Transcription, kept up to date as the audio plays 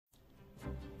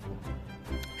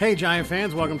Hey, Giant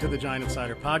fans, welcome to the Giant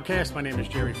Insider Podcast. My name is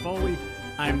Jerry Foley.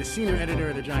 I am the senior editor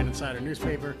of the Giant Insider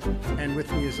newspaper, and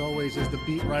with me, as always, is the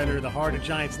beat writer, the heart of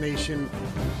Giants Nation,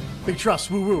 Big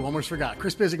Trust, woo-woo, almost forgot,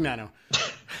 Chris Bisignano.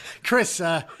 Chris,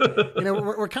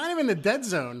 we're kind of in the dead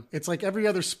zone. It's like every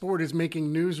other sport is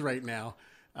making news right now.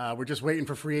 We're just waiting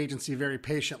for free agency very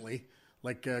patiently,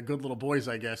 like good little boys,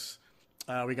 I guess.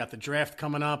 We got the draft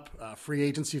coming up, free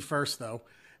agency first, though,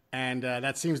 and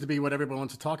that seems to be what everyone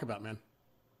wants to talk about, man.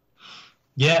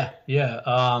 Yeah.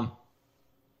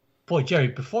 Boy, Jerry,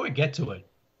 before we get to it,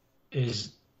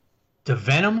 is the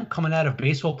venom coming out of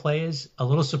baseball players a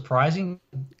little surprising,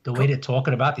 the way they're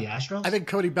talking about the Astros? I think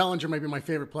Cody Bellinger might be my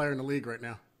favorite player in the league right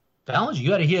now. Bellinger? You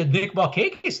got to hear Nick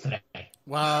Markakis today.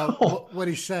 Wow.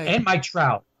 What'd he say? And Mike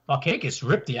Trout. Markakis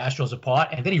ripped the Astros apart,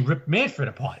 and then he ripped Manfred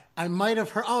apart. I might have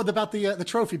heard, about the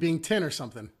trophy being tin or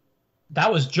something.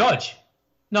 That was Judge.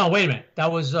 No, wait a minute.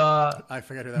 That was I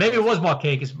forget who that maybe was. It was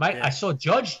Markakis. Yeah. I saw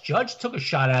Judge. Judge took a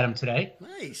shot at him today.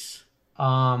 Nice.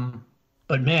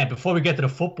 But man, before we get to the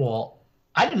football,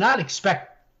 I did not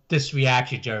expect this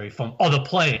reaction, Jerry, from other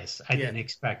players. I didn't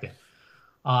expect it.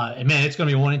 And man, it's going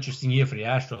to be one interesting year for the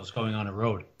Astros going on the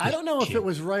road. I don't know if it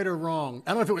was right or wrong.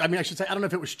 I don't know if I should say, I don't know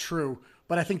if it was true,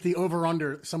 but I think the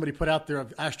over-under somebody put out there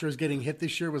of Astros getting hit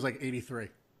this year was like 83.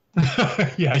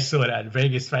 Yeah, I saw that in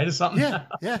Vegas, right, or something?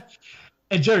 Yeah.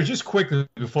 And Jerry, just quickly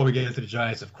before we get into the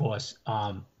Giants, of course,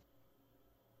 it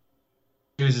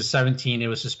was a 17. They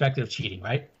were suspected of cheating,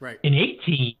 right? Right. In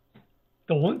 18,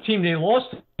 the one team they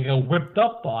lost, they got whipped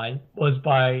up was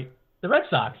by the Red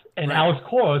Sox and Alex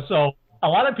Cora. So a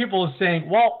lot of people are saying,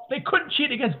 well, they couldn't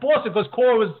cheat against Boston because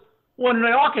Cora was one of the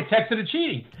architects of the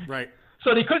cheating. Right.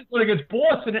 So they couldn't do it against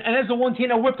Boston, and there's the one team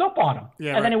that whipped up on them.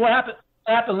 Yeah. And then what happened?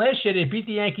 Happened last year, they beat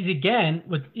the Yankees again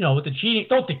with the cheating.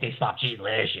 Don't think they stopped cheating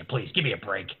last year. Please give me a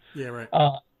break. Yeah, right.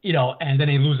 And then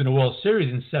they lose in the World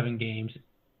Series in 7 games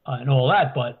and all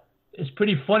that. But it's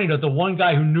pretty funny that the one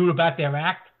guy who knew about their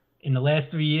act in the last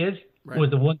 3 years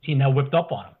was the one team that whipped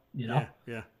up on him.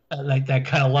 Yeah. Like that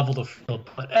kind of leveled the field.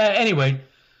 But anyway,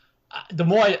 the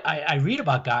more I read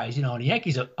about guys, and the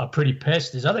Yankees are pretty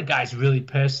pissed. There's other guys really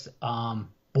pissed.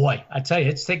 Boy, I tell you,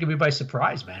 it's taking me by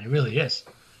surprise, man. It really is.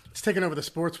 It's taken over the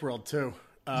sports world, too.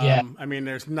 Yeah. I mean,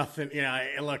 there's nothing,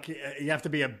 look, you have to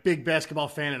be a big basketball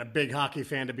fan and a big hockey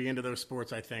fan to be into those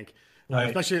sports, I think.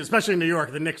 Right. Especially in New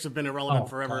York. The Knicks have been irrelevant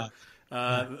forever.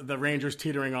 The Rangers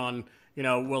teetering on,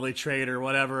 will they trade or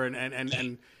whatever,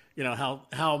 and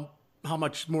how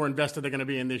much more invested they're going to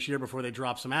be in this year before they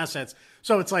drop some assets.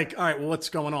 So it's like, all right, well, what's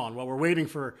going on? Well, we're waiting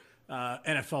for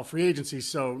NFL free agency,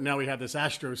 so now we have this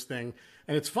Astros thing.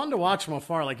 And it's fun to watch from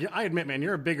afar. Like, I admit, man,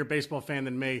 you're a bigger baseball fan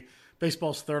than me.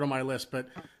 Baseball's third on my list, but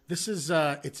this is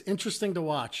it's interesting to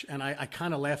watch, and I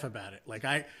kind of laugh about it. Like,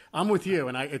 I'm with you,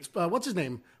 and it's what's his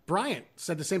name? Bryant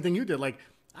said the same thing you did. Like,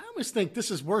 I almost think this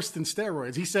is worse than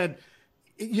steroids. He said,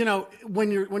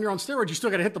 when you're on steroids, you still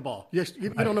got to hit the ball. You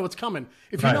don't know what's coming.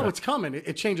 If you know what's coming,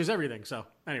 it changes everything. So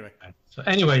anyway.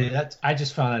 I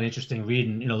just found that interesting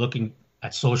reading, looking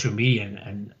at social media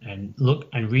and look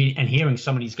and read and hearing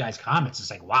some of these guys' comments. It's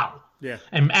like, wow. Yeah.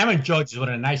 And Aaron Judge is one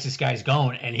of the nicest guys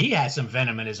going, and he has some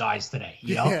venom in his eyes today.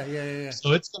 Yeah.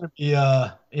 So it's gonna be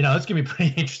it's gonna be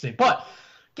pretty interesting. But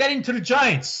getting to the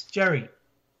Giants, Jerry,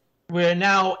 we're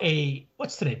now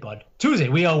what's today, bud? Tuesday.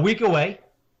 We are a week away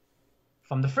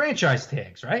from the franchise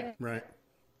tags, right? Right.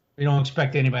 We don't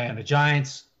expect anybody on the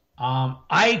Giants.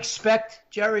 I expect,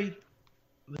 Jerry,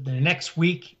 the next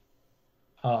week,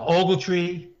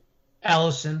 Ogletree,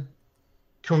 Ellison,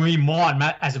 Kareem Martin.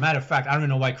 As a matter of fact, I don't even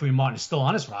know why Kareem Martin is still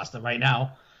on his roster right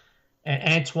now, and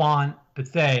Antoine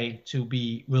Bethea to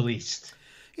be released.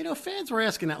 Fans were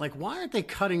asking that, like, why aren't they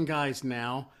cutting guys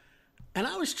now? And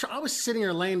I was sitting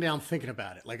here laying down thinking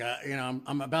about it. Like,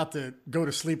 I'm about to go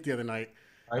to sleep the other night,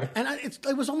 right. And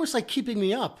it was almost like keeping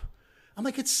me up. I'm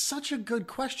like, it's such a good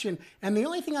question, and the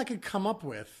only thing I could come up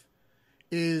with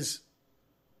is,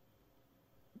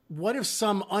 what if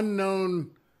some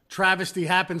unknown travesty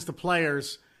happens to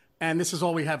players and this is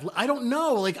all we have? I don't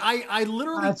know. Like, I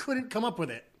literally couldn't come up with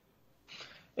it.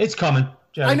 It's coming,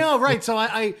 Jerry. I know, right? So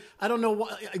I don't know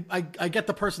why. I get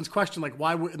the person's question, like,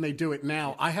 why wouldn't they do it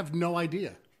now? I have no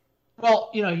idea.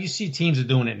 Well, you see teams are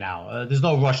doing it now. There's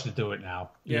no rush to do it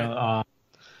now.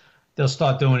 They'll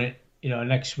start doing it,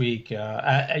 next week.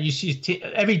 You see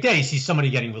every day you see somebody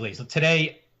getting released.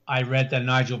 Today I read that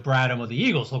Nigel Bradham of the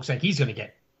Eagles looks like he's going to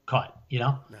get cut.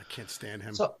 I can't stand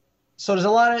him. So there's a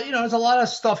lot of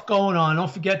stuff going on. Don't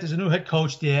forget, there's a new head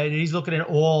coach there. He's looking at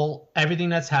everything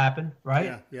that's happened,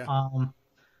 right? Yeah.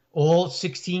 All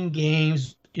 16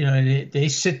 games. They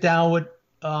sit down with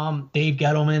Dave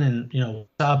Gettleman and, what's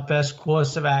our best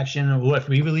course of action? Or if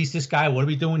we release this guy, what are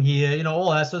we doing here?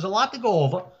 All that. So there's a lot to go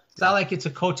over. It's not like it's a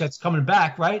coach that's coming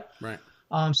back, right? Right.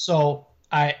 So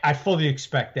I fully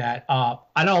expect that.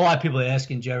 I know a lot of people are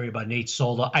asking Jerry about Nate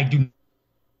Solder. I do not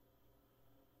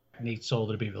Nate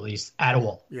Solder to be released at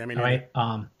all. Yeah, I mean, all right.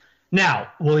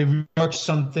 Now, will he work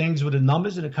some things with the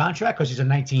numbers in the contract because he's a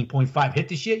 19.5 hit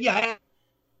this year? Yeah,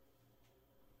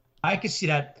 I could see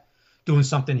that doing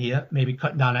something here, maybe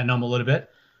cutting down that number a little bit.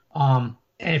 And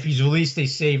if he's released, they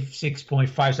save 6.5,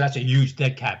 so that's a huge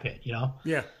dead cap hit,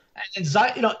 Yeah.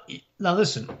 And now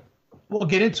listen, we'll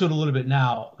get into it a little bit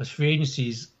now because free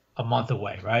agency's a month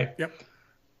away, right? Yep.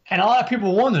 And a lot of people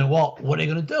are wondering, well, what are they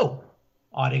going to do?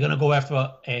 Are they going to go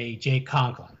after a Jack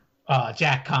Conklin,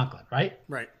 right?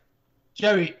 Right.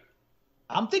 Jerry,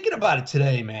 I'm thinking about it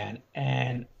today, man,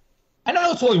 and I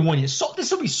know it's only 1 year. So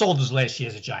this will be Solder's last year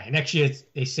as a Giant. Next year,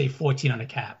 they say 14 on the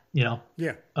cap, Yeah.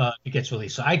 It gets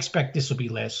released. So I expect this will be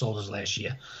Solder's last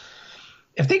year.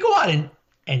 If they go out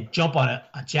and jump on a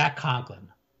Jack Conklin,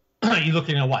 you're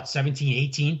looking at what, 17,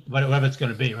 18, whatever it's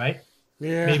going to be, right?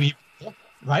 Yeah. Maybe,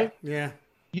 right? Yeah.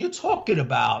 You're talking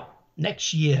about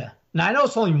next year. Now, I know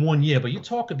it's only 1 year, but you're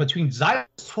talking between Zion's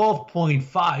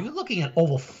 12.5, you're looking at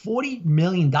over $40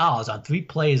 million on 3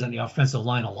 players on the offensive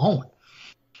line alone.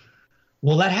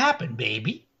 Will that happen,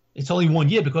 baby? It's only 1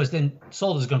 year because then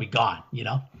Solder's going to be gone,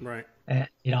 Right.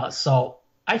 So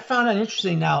I found that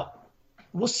interesting. Now,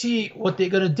 we'll see what they're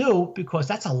going to do because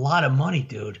that's a lot of money,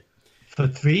 dude, for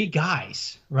 3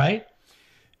 guys, right?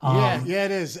 Yeah,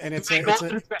 it is, and it's a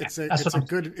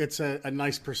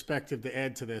nice perspective to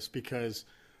add to this because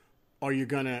are you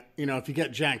gonna, if you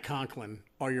get Jack Conklin,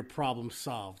 are your problems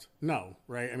solved? No,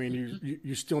 right? I mean,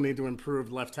 you still need to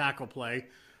improve left tackle play,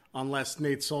 unless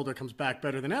Nate Solder comes back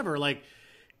better than ever. Like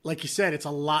you said, it's a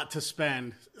lot to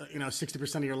spend.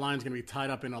 60% of your line is going to be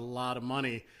tied up in a lot of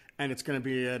money, and it's going to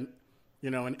be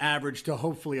an average to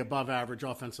hopefully above average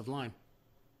offensive line.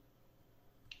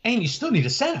 And you still need a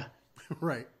center.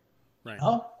 Right.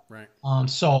 Oh, right.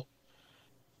 So,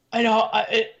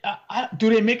 do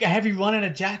they make a heavy run at a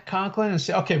Jack Conklin and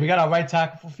say, okay, we got our right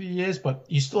tackle for a few years, but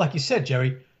you still, like you said,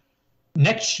 Jerry,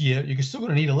 next year you're still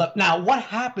going to need a left. Now, what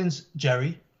happens,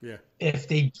 Jerry? Yeah. If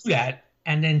they do that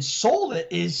and then Solder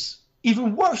is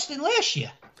even worse than last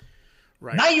year?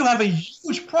 Right. Now you have a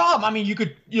huge problem. I mean, you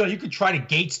could try to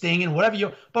Gates thing and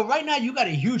whatever but right now you got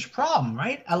a huge problem,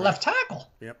 right? At left tackle.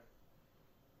 Yep.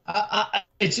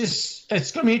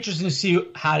 It's going to be interesting to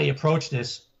see how they approach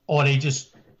this, or they just,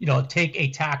 take a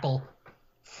tackle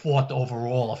 4th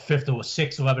overall, or 5th or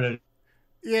 6th, or whatever.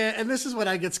 Yeah, and this is when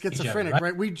I get schizophrenic,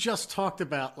 right? We just talked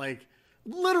about,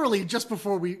 literally just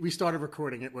before we started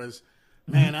recording, it was,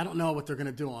 man, I don't know what they're going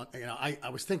to do on. I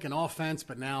was thinking offense,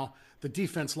 but now the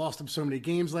defense lost them so many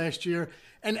games last year,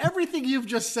 and everything you've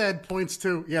just said points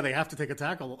to, they have to take a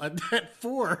tackle at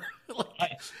 4.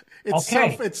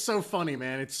 It's so funny,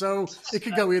 man. It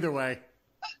could go either way.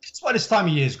 That's why this time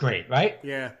of year is great, right?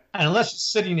 Yeah. And unless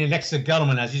you're sitting there next to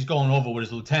Gettleman as he's going over with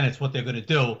his lieutenants what they're going to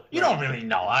do, you don't really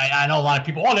know. I know a lot of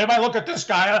people, they might look at this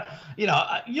guy. You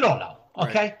don't know,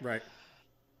 okay? Right.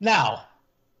 Now,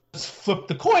 let's flip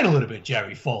the coin a little bit,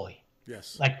 Jerry Foley.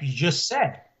 Yes. Like you just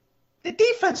said, the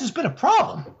defense has been a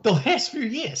problem the last few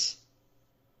years.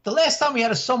 The last time we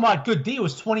had a somewhat good D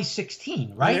was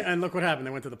 2016, right? And look what happened.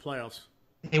 They went to the playoffs.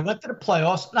 They went to the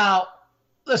playoffs. Now,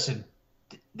 listen,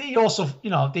 they also,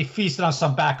 they feasted on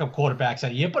some backup quarterbacks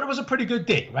that year, but it was a pretty good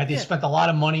D, right? They spent a lot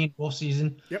of money in both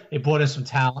season. Yep. They brought in some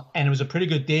talent, and it was a pretty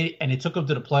good D, and they took them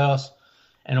to the playoffs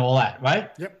and all that,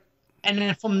 right? Yep. And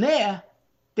then from there,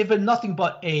 they've been nothing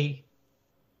but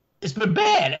it's been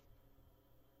bad.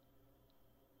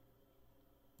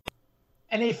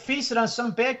 And they feasted on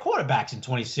some bad quarterbacks in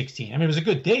 2016. I mean, it was a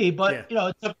good day, but, it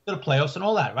took them to the playoffs and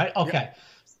all that, right? Okay. Yep.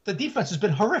 The defense has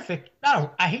been horrific. I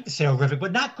hate to say horrific,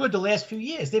 but not good the last few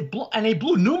years. They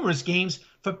blew numerous games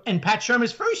in Pat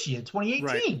Shermer's first year,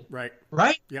 2018.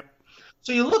 Right? Yep.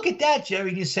 So you look at that, Jerry,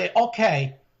 and you say,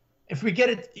 okay, if we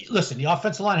get it, listen, the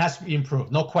offensive line has to be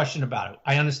improved. No question about it.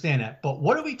 I understand that. But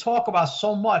what do we talk about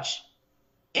so much?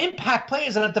 Impact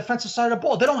players on the defensive side of the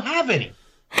ball. They don't have any.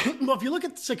 Well, if you look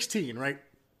at 16, right?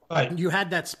 Right. You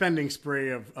had that spending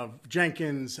spree of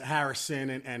Jenkins, Harrison,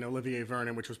 and Olivier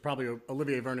Vernon, which was probably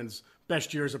Olivier Vernon's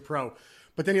best year as a pro.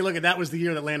 But then you look at that was the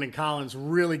year that Landon Collins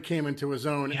really came into his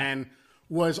own and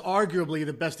was arguably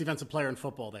the best defensive player in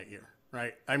football that year,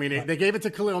 right? I mean, they gave it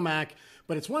to Khalil Mack,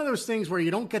 but it's one of those things where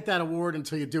you don't get that award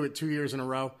until you do it 2 years in a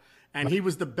row. And he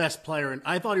was the best player, and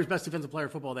I thought he was best defensive player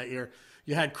in football that year.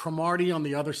 You had Cromartie on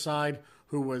the other side,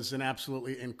 who was an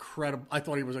absolutely incredible – I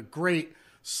thought he was a great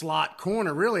 – slot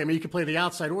corner, really. I mean, you could play the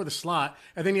outside or the slot.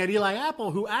 And then you had Eli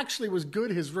Apple, who actually was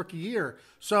good his rookie year.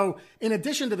 So in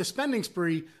addition to the spending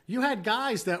spree, you had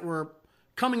guys that were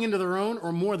coming into their own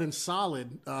or more than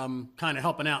solid, kind of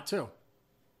helping out too.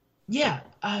 Yeah.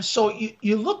 So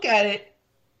you look at it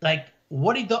like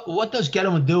what does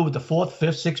Gettleman do with the 4th,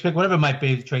 5th, 6th pick, whatever it might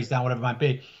be, trades down, whatever it might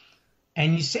be.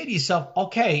 And you say to yourself,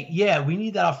 okay, yeah, we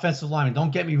need that offensive lineman.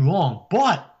 Don't get me wrong.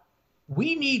 But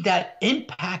we need that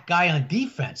impact guy on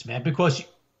defense, man, because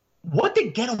what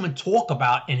did Gettleman talk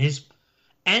about in his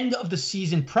end of the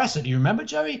season presser? Do you remember,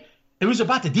 Jerry? It was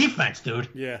about the defense, dude.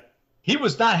 Yeah. He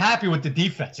was not happy with the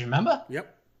defense, you remember?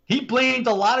 Yep. He blamed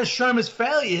a lot of Sherman's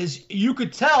failures. You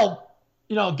could tell,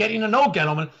 getting to know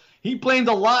Gettleman, he blamed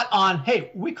a lot on,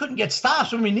 hey, we couldn't get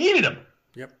stops when we needed them.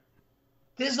 Yep.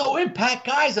 There's no impact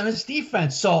guys on this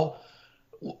defense. So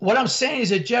what I'm saying is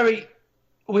that, Jerry,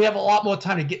 we have a lot more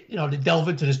time to get, to delve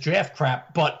into this draft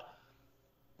crap. But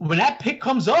when that pick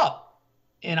comes up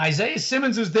and Isaiah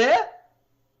Simmons is there,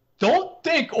 don't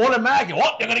think automatically,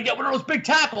 they're going to get one of those big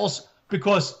tackles,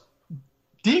 because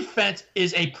defense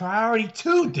is a priority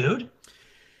too, dude.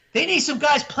 They need some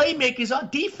guys, playmakers on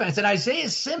defense, and Isaiah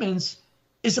Simmons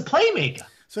is a playmaker.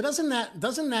 So doesn't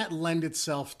that lend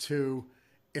itself to,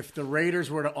 if the Raiders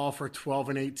were to offer 12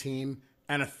 and 18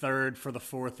 and a third for the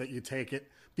 4th, that you take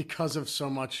it because of so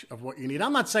much of what you need?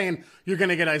 I'm not saying you're going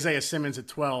to get Isaiah Simmons at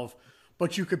 12,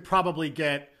 but you could probably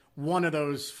get one of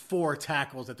those 4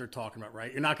 tackles that they're talking about,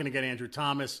 right? You're not going to get Andrew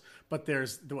Thomas, but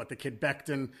there's the kid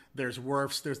Becton, there's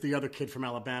Wirfs, there's the other kid from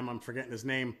Alabama, I'm forgetting his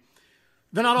name.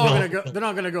 They're not all going to go. They're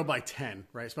not going to go by 10,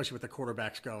 right? Especially with the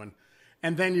quarterbacks going.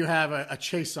 And then you have a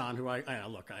Chason, who I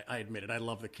admit it, I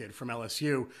love the kid from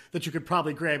LSU, that you could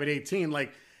probably grab at 18.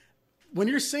 Like, when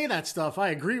you say that stuff, I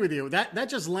agree with you. That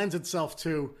just lends itself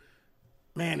to,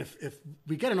 man, if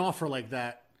we get an offer like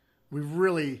that, we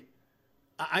really,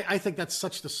 I think that's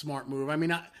such the smart move. I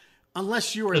mean,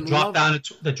 unless you are the drop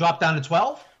down to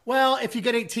 12. Well, if you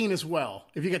get 18 as well,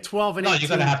 if you get 12 and 18, you're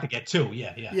going to have to get 2.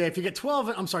 Yeah. Yeah, if you get 12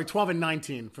 and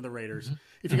 19 for the Raiders. Mm-hmm.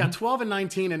 If you got 12 and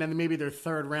 19 and then maybe their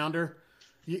 3rd rounder,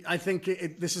 I think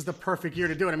this is the perfect year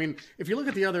to do it. I mean, if you look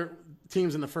at the other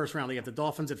teams in the first round, you got the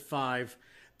Dolphins at 5,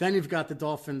 then you've got the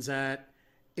Dolphins at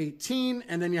 18,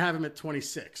 and then you have them at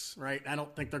 26, right? I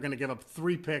don't think they're going to give up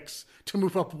 3 picks to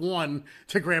move up 1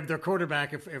 to grab their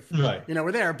quarterback if right.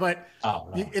 We're there. But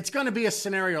it's going to be a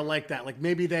scenario like that. Like,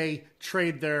 maybe they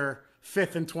trade their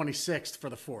 5th and 26th for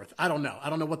the 4th. I don't know. I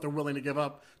don't know what they're willing to give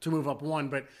up to move up 1.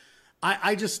 But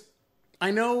I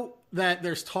know that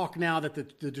there's talk now that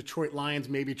the Detroit Lions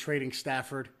may be trading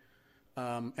Stafford.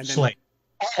 And then Slate.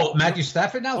 Matthew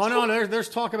Stafford now? Oh, no, there's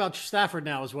talk about Stafford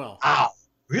now as well. Wow.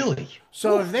 Really?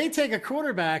 So if they take a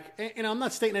quarterback, and I'm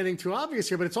not stating anything too obvious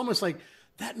here, but it's almost like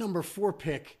that number 4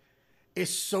 pick is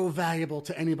so valuable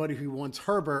to anybody who wants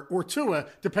Herbert or Tua,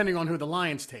 depending on who the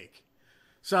Lions take.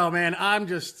 So, man,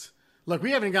 look,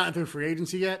 we haven't gotten through free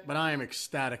agency yet, but I am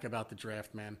ecstatic about the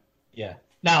draft, man. Yeah.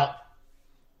 Now,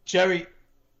 Jerry,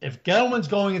 if Gettleman's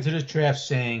going into this draft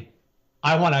saying,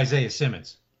 I want Isaiah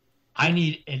Simmons, I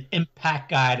need an impact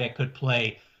guy that could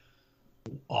play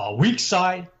weak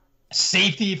side,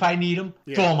 safety if I need him,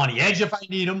 throw him on the edge if I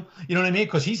need him. You know what I mean?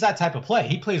 Because he's that type of play.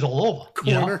 He plays all over.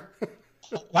 Corner.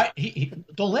 Right? He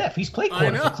don't laugh. He's played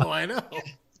corner. I know.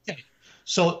 Okay.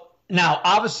 So now,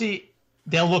 obviously,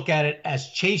 they'll look at it as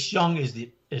Chase Young is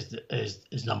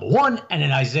number 1, and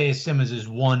then Isaiah Simmons is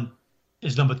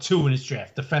number 2 in his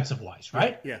draft, defensive wise,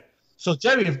 right? Yeah. So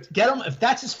Jerry, if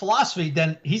that's his philosophy,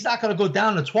 then he's not going to go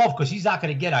down to 12 because he's not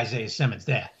going to get Isaiah Simmons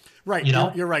there. Right.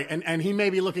 You're right. And he may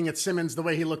be looking at Simmons the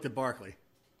way he looked at Barkley.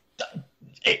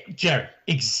 Jerry,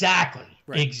 exactly.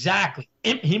 Right. Exactly.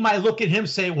 He might look at him and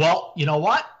say, well, you know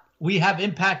what? We have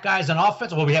impact guys on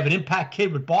offense. Well, we have an impact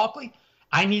kid with Barkley.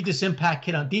 I need this impact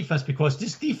kid on defense because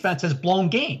this defense has blown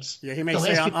games. Yeah, he may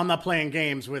say, I'm not playing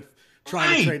games with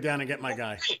trying to trade down and get my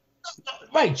guy.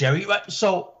 Right, Jerry. Right.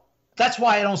 So that's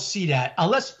why I don't see that.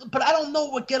 But I don't know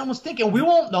what Gettleman was thinking. We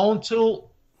won't know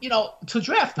until till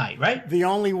draft night, right? The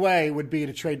only way would be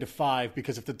to trade to 5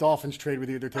 because if the Dolphins trade with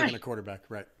you, they're taking a quarterback,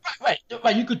 right? Right.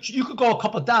 You could go a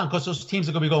couple down because those teams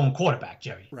are going to be going quarterback,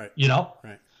 Jerry. Right.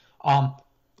 Right.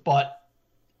 But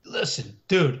listen,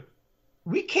 dude,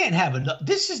 we can't have enough.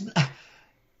 This is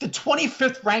the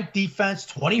 25th ranked defense,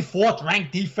 24th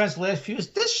ranked defense last few years.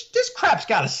 This crap's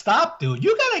got to stop, dude.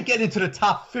 You got to get into the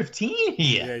top 15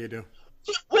 here. Yeah, you do.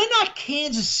 We're not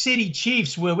Kansas City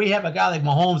Chiefs where we have a guy like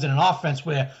Mahomes in an offense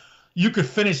where you could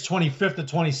finish 25th or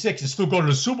 26th and still go to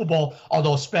the Super Bowl,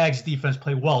 although Spags' defense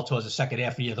played well towards the second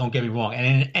half of the year, don't get me wrong,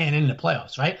 and in the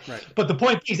playoffs, right? Right. But the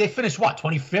point is, they finished, what,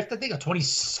 25th, I think, or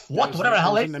 24th, whatever the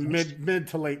hell they in the mid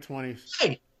to late 20s.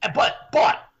 Right.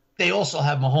 But they also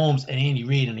have Mahomes and Andy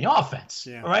Reid in the offense,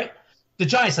 all right? The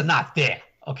Giants are not there,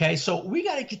 okay? So we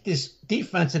got to get this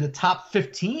defense in the top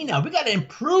 15 now. We got to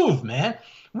improve, man.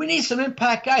 We need some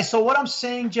impact guys. So what I'm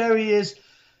saying, Jerry, is,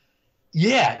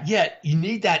 yeah, you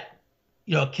need that,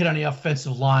 kid on the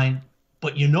offensive line.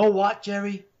 But you know what,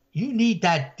 Jerry? You need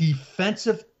that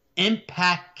defensive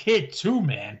impact kid too,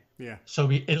 man. Yeah.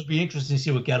 So it'll be interesting to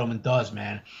see what Gettleman does,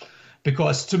 man.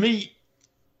 Because to me,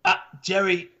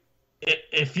 Jerry,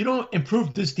 if you don't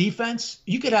improve this defense,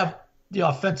 you could have the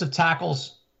offensive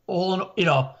tackles all in,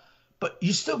 but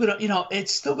you're still going to,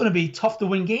 it's still going to be tough to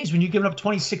win games when you're giving up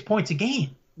 26 points a game.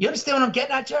 You understand what I'm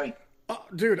getting at, Jerry?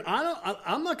 Dude,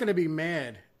 I'm not going to be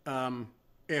mad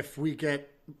if we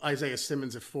get Isaiah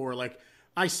Simmons at 4. Like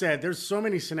I said, there's so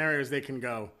many scenarios they can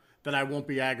go that I won't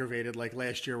be aggravated like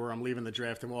last year where I'm leaving the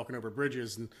draft and walking over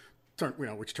bridges and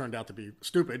which turned out to be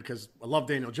stupid because I love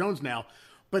Daniel Jones now.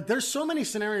 But there's so many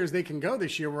scenarios they can go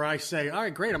this year where I say, all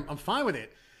right, great, I'm fine with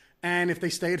it. And if they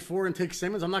stay at 4 and take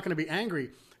Simmons, I'm not going to be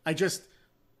angry.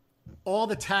 All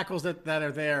the tackles that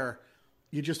are there,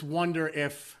 you just wonder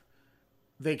if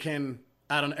they can.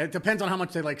 I don't know. It depends on how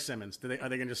much they like Simmons. Are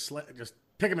they going to just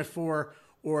pick him at 4,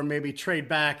 or maybe trade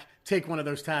back, take one of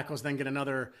those tackles, then get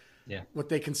another what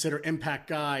they consider impact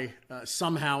guy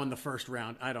somehow in the first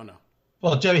round? I don't know.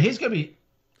 Well, Jerry, here's going to be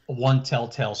one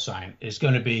telltale sign. Is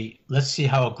going to be, let's see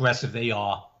how aggressive they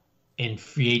are in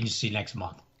free agency next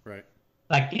month. Right.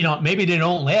 Like, maybe they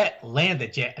don't land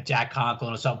at Jack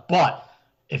Conklin or something, but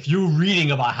if you're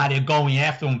reading about how they're going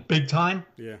after him big time,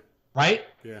 right?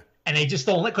 Yeah. And they just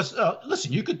don't let, because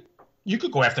listen, you could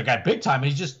go after a guy big time,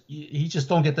 and he just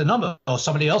don't get the number, or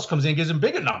somebody else comes in and gives him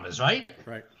bigger numbers, right?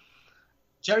 Right.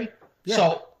 Jerry. Yeah.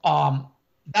 So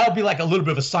that'll be like a little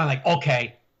bit of a sign, like,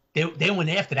 okay, they went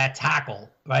after that tackle,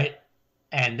 right?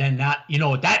 And then you know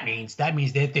what that means? That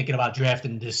means they're thinking about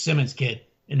drafting this Simmons kid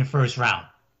in the first round,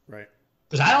 right?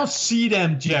 Because I don't see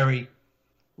them, Jerry,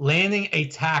 landing a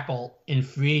tackle in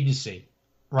free agency,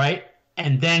 right?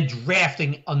 And then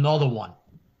drafting another one.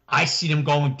 I see them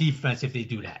going defense if they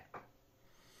do that.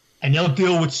 And they'll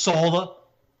deal with Sola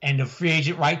and the free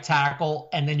agent right tackle,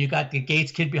 and then you got the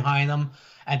Gates kid behind them,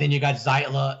 and then you got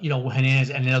Zeitler,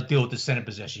 Hernandez, and they'll deal with the center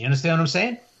position. You understand what I'm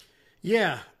saying?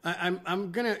 Yeah.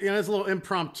 I'm gonna, it's a little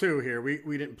impromptu here.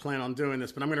 We didn't plan on doing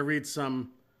this, but I'm gonna read some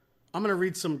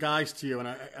guys to you, and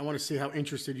I want to see how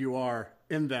interested you are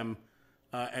in them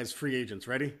as free agents.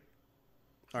 Ready?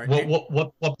 All right.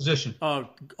 What position?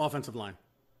 Offensive line.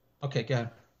 Okay, go ahead.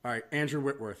 All right, Andrew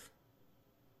Whitworth.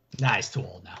 Nah, he's too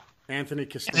old now. Anthony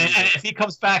Costanzo. And if he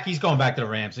comes back, he's going back to the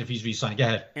Rams if he's re-signed. Go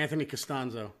ahead. Anthony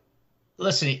Costanzo.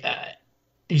 Listen,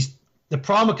 he's the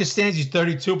problem with Costanzo. He's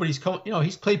 32, but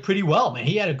he's played pretty well, man.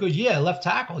 He had a good year, left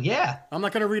tackle. Yeah. I'm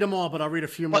not going to read them all, but I'll read a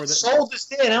few more. But Sold is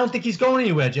there, and I don't think he's going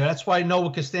anywhere, Joe. That's why I know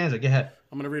with Costanzo. Go ahead.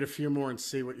 I'm going to read a few more and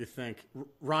see what you think.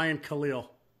 Ryan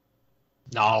Khalil.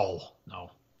 No.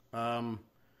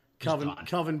 Kelvin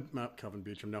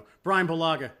Beachum. No. Brian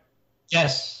Bulaga.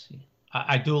 Yes,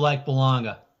 I do like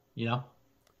Bulaga.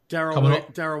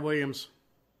 Darrell Williams.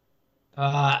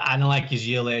 I don't like his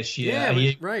year last year.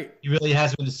 Yeah, right. He really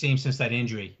hasn't been the same since that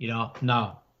injury.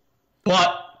 No.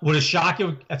 But would it shock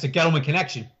you? That's a Gettleman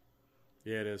connection.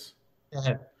 Yeah, it is. Go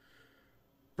ahead.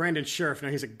 Brandon Scherf. Now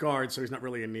he's a guard, so he's not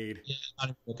really in need. Yeah, I'm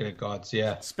not looking at guards.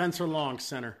 Yeah. Spencer Long,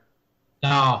 center.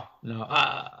 No,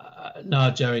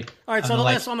 Jerry. All right, so the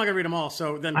last one, I'm not gonna read them all.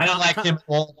 So then I don't like him at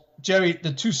all. Jerry,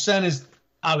 the two centers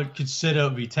I would consider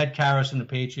would be Ted Karras from the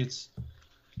Patriots,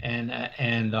 and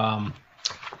I'm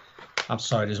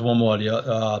sorry, there's one more.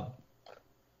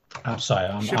 I'm sorry,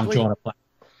 I'm drawing a blank.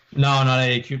 No, not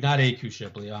AQ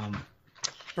Shipley.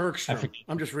 Bergstrom.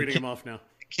 I'm just reading him off now.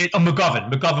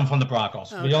 McGovern from the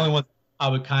Broncos. Okay. The only one I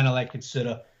would kind of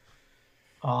consider,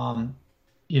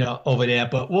 over there.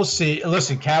 But we'll see.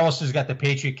 Listen, Karras has got the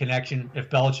Patriot connection. If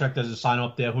Belichick doesn't sign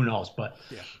up there, who knows? But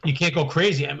you can't go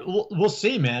crazy. I mean, we'll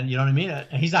see, man. You know what I mean?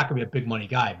 And he's not going to be a big money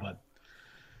guy, but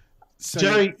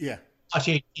Jerry, Watch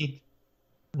 18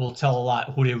 will tell a lot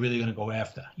who they're really going to go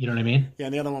after. You know what I mean? Yeah,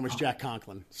 and the other one was Jack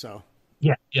Conklin. So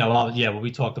well,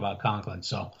 we talked about Conklin.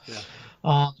 So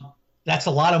that's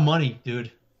a lot of money, dude.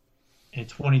 In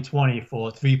 2020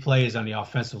 for 3 players on the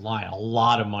offensive line, a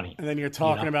lot of money. And then you're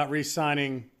talking about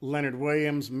re-signing Leonard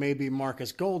Williams, maybe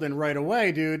Marcus Golden right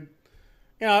away, dude.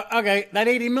 Okay, that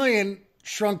 $80 million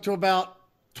shrunk to about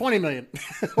 $20 million,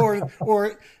 or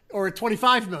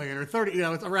 $25 million, or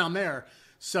 $30. It's around there.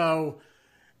 So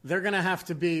they're going to have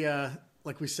to be,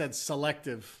 like we said,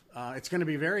 selective. It's going to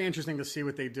be very interesting to see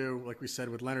what they do, like we said,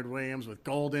 with Leonard Williams, with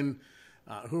Golden.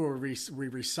 Who are we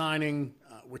re-signing?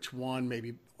 Which one?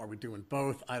 Maybe are we doing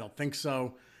both? I don't think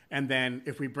so. And then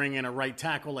if we bring in a right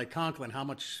tackle like Conklin, how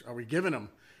much are we giving him?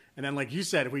 And then, like you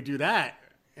said, if we do that,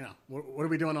 what are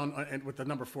we doing on with the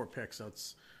number 4 pick? So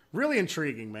it's really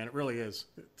intriguing, man. It really is,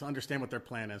 to understand what their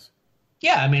plan is.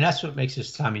 Yeah, I mean, that's what makes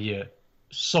this time of year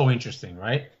so interesting,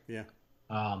 right? Yeah.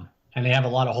 And they have a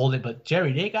lot of holding. But,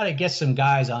 Jerry, they got to get some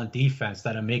guys on defense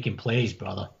that are making plays,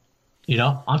 brother.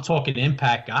 I'm talking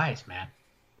impact guys, man.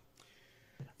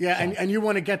 Yeah, so. And you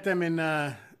want to get them in,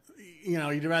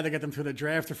 you'd rather get them through the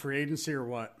draft or free agency or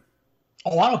what?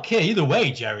 Oh, I don't care either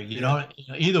way, Jerry.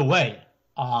 Either way.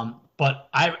 But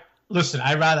I'd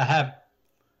rather have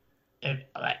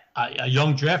a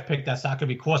young draft pick that's not going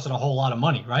to be costing a whole lot of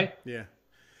money, right? Yeah.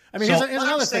 I mean, here's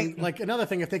another thing. Like another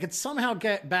thing, if they could somehow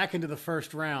get back into the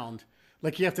first round,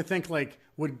 like you have to think, like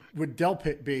would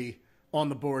Delpit be on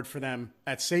the board for them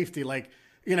at safety? Like,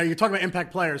 you're talking about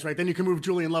impact players, right? Then you can move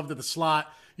Julian Love to the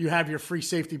slot. You have your free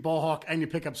safety ball hawk, and you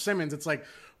pick up Simmons. It's like,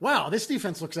 wow, this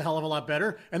defense looks a hell of a lot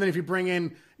better. And then if you bring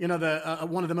in, the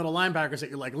one of the middle linebackers that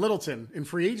you like, Littleton, in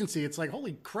free agency, it's like,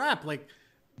 holy crap! Like,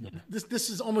 this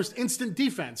is almost instant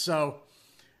defense. So,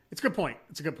 it's a good point.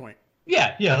 It's a good point.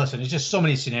 Yeah. Listen, there's just so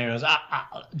many scenarios.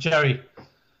 Jerry,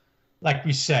 like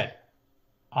we said,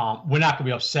 we're not going to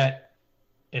be upset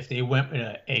if they went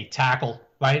with a tackle,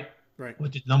 right? Right.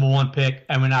 With the number 1 pick,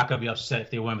 and we're not going to be upset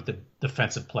if they went with the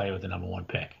defensive player with the number 1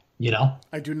 pick.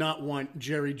 I do not want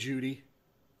Jerry Jeudy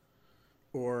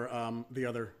or the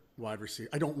other wide receiver.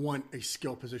 I don't want a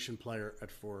skill position player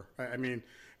at 4. I mean,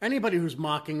 anybody who's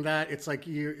mocking that, it's like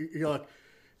you're like,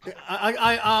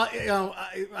 I'll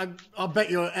bet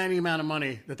you any amount of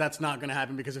money that's not going to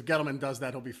happen, because if Gettleman does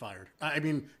that, he'll be fired. I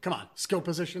mean, come on, skill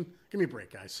position, give me a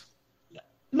break, guys.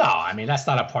 No, I mean, that's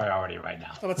not a priority right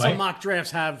now. But some mock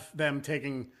drafts have them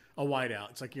taking a wideout.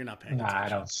 It's like, you're not paying attention. I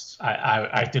don't.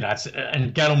 I do not.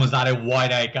 And Gettleman's not a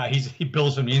wideout guy. He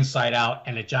builds from the inside out,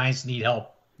 and the Giants need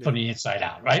help from the inside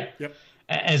out, right? Yep.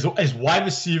 As wide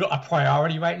receiver a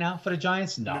priority right now for the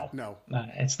Giants? No.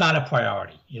 It's not a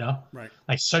priority, Right.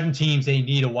 Like certain teams, they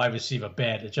need a wide receiver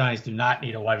bad. The Giants do not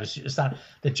need a wide receiver. It's not.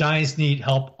 The Giants need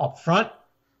help up front.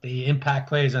 They impact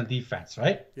players on defense,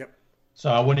 right? Yep. So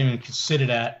I wouldn't even consider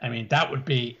that. I mean, that would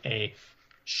be a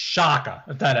shocker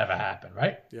if that ever happened,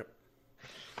 right? Yep.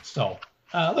 So,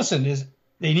 listen,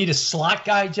 they need a slot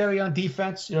guy, Jerry, on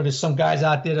defense. There's some guys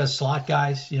out there that are slot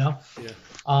guys, Yeah.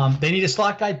 They need a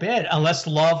slot guy bad, unless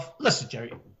Love. Listen,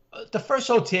 Jerry, the first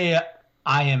OTA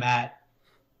I am at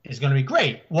is going to be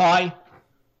great. Why?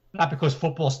 Not because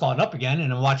football's starting up again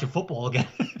and I'm watching football again,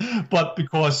 but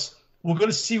because we're going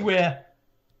to see where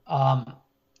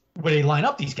they line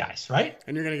up these guys, right?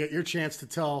 And you're going to get your chance to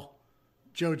tell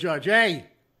Joe Judge, hey,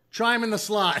 try him in the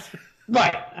slot.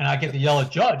 Right. And I get to yell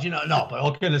at Judge, no, but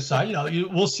okay, aside,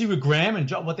 we'll see with Graham and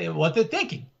Judge what they're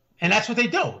thinking. And that's what they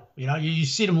do. You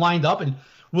see them lined up, and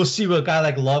we'll see what a guy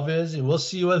like Love is, and we'll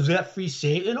see what's that free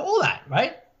safety and all that,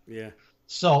 right? Yeah.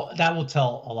 So that will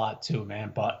tell a lot too,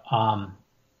 man. But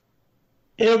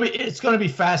it's going to be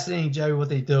fascinating, Jerry, what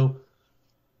they do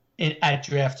at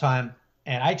draft time.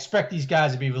 And I expect these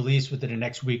guys to be released within the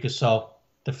next week or so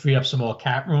to free up some more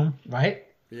cap room, right?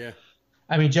 Yeah.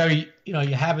 I mean, Jerry, you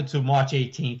have until March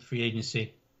 18th free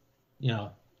agency,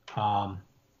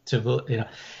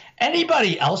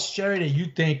 Anybody else, Jerry, that you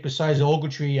think besides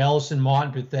Ogletree, Ellison,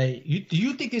 Martin, Bethea, do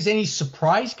you think there's any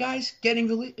surprise guys getting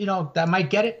released, that might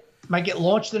get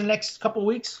launched in the next couple of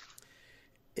weeks?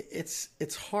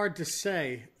 It's hard to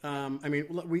say. I mean,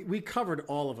 we covered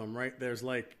all of them, right? There's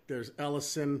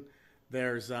Ellison.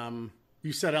 There's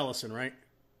you said Ellison, right?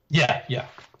 Yeah.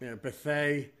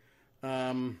 Bethea.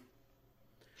 I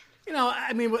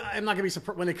mean, I'm not gonna be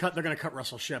surprised when they're gonna cut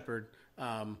Russell Shepard.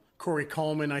 Corey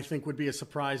Coleman, I think, would be a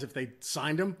surprise if they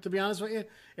signed him, to be honest with you,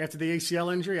 after the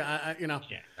ACL injury.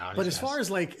 But as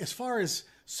far as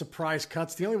surprise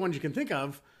cuts, the only ones you can think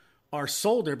of are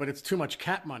Solder, but it's too much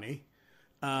cap money.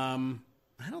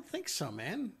 I don't think so,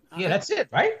 man. Yeah, that's it,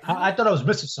 right? I thought I was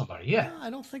missing somebody. Yeah, no,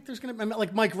 I don't think there's going to be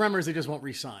like Mike Remmers. They just won't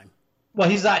re-sign. Well,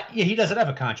 he's not. Yeah, he doesn't have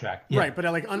a contract. Yeah. Right, but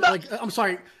I'm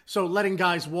sorry. So letting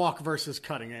guys walk versus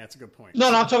cutting. Yeah, that's a good point. No,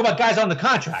 I'm talking about guys on the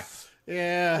contract.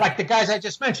 Yeah, like the guys I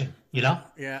just mentioned.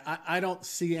 Yeah, I don't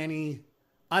see any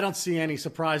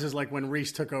surprises like when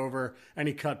Reese took over and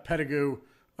he cut Pettigrew.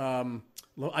 I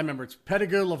remember it's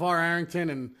Pettigrew, LeVar Arrington,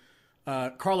 and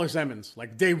Carlos Emmons,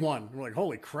 like day one. We're like,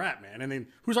 holy crap, man. And then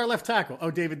who's our left tackle?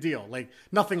 Oh, David Deal. Like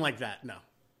nothing like that. No.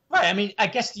 Right. I mean, I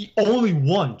guess the only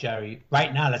one, Jerry,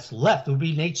 right now that's left would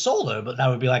be Nate Solder, but that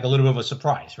would be like a little bit of a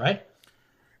surprise, right?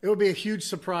 It would be a huge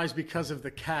surprise because of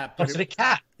the cap. Because of the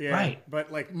cap, yeah, right?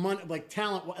 But like like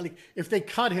talent, like if they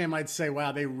cut him, I'd say,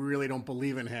 wow, they really don't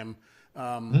believe in him.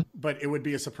 But it would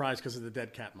be a surprise because of the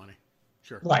dead cap money.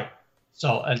 Sure. Right.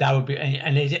 So that would be,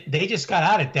 and they just got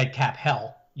out of dead cap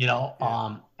hell, you know.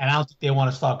 Yeah. And I don't think they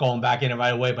want to start going back in it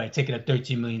right away by taking a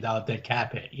 $13 million dead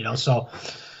cap hit, you know. So,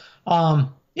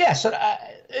 yeah. So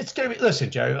it's gonna be. Listen,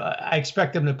 Jerry, I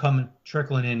expect them to come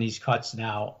trickling in these cuts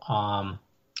now.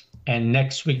 And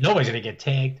next week, nobody's gonna get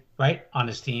tagged, right, on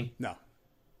this team. No.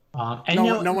 And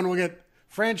no one will get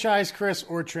franchised, Chris,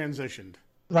 or transitioned.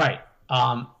 Right.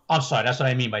 I'm sorry. That's what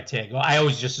I mean by tag. Well, I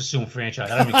always just assume franchise.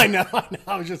 I know.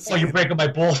 I was just saying. Oh, you're breaking my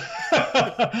balls.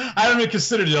 I don't even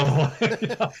consider the other one. You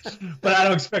know? But I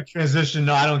don't expect transition.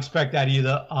 No, I don't expect that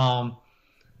either.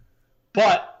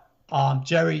 But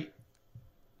Jerry,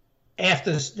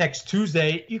 after this next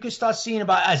Tuesday, you can start seeing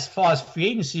about as far as free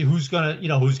agency, who's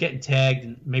who's getting tagged,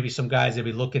 and maybe some guys they'll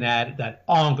be looking at that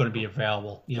aren't going to be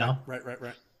available. You know. Right.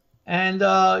 And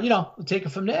we'll take it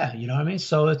from there. You know what I mean?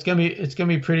 So it's gonna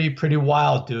be pretty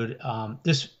wild, dude.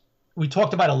 We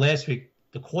talked about it last week.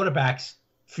 The quarterbacks,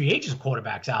 free agent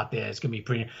quarterbacks out there, is gonna be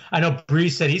pretty. I know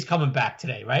Brees said he's coming back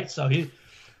today, right? So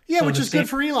which is good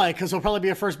for Eli because he'll probably be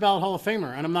a first ballot Hall of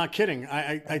Famer, and I'm not kidding.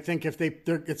 I think if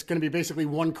it's going to be basically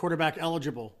one quarterback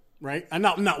eligible, right?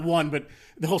 Not one, but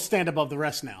they'll stand above the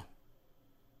rest now.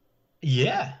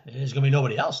 Yeah, there's gonna be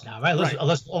nobody else now, right?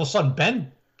 Unless all of a sudden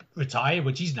Ben retired,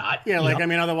 which he's not. Yeah, I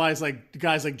mean, otherwise, like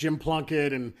guys like Jim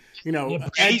Plunkett and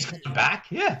he's coming back.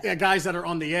 Yeah, guys that are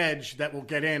on the edge that will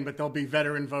get in, but they'll be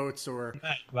veteran votes or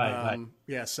right.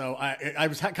 Yeah, so I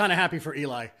was kind of happy for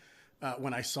Eli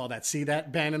when I saw that. See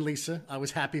that, Ben and Lisa? I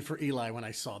was happy for Eli when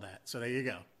I saw that. So there you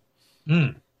go.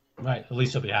 Right, at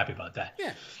least I'll be happy about that.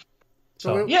 Yeah.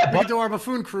 So we do our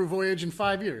buffoon crew voyage in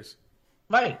 5 years.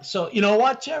 Right. So you know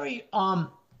what, Jerry?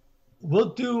 We'll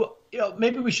do.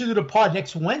 Maybe we should do the pod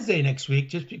next Wednesday next week.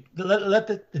 Just let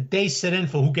the day sit in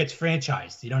for who gets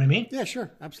franchised. You know what I mean? Yeah,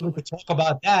 sure, absolutely. We could talk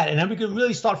about that, and then we could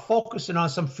really start focusing on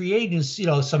some free agents.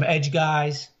 Some edge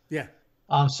guys. Yeah.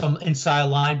 Some inside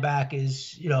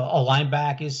linebackers.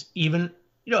 Linebackers, even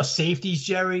safeties,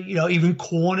 Jerry. Even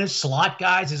corners, slot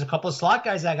guys. There's a couple of slot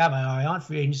guys that I got my eye on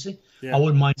free agency. Yeah. I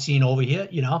wouldn't mind seeing over here.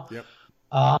 Yep.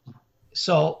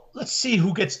 So let's see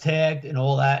who gets tagged and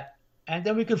all that. And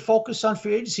then we could focus on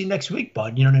free agency next week,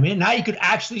 bud. You know what I mean? Now you could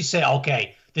actually say,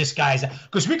 okay, this guy's –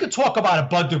 because we could talk about a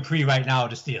Bud Dupree right now at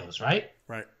the Steelers, right?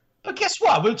 Right. But guess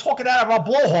what? We're talking out of our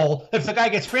blowhole if the guy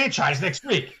gets franchised next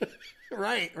week.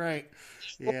 Right.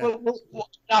 Yeah.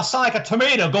 I'll sound like a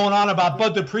tomato going on about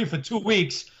Bud Dupree for 2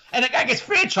 weeks, and the guy gets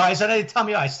franchised, and they tell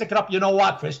me, I stick it up. You know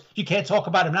what, Chris? You can't talk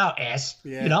about him now, ass.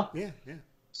 Yeah. Yeah.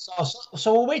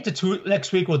 So we'll wait to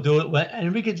next week. We'll do it,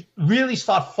 and we could really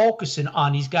start focusing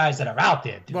on these guys that are out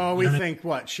there. Dude. Well, we think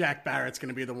Shaq Barrett's going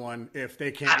to be the one if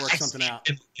they can't work something out.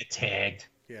 Get tagged.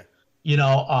 Yeah.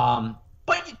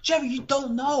 But Jerry, you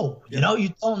don't know. Yeah.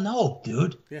 You don't know,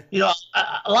 dude. Yeah.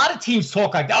 A lot of teams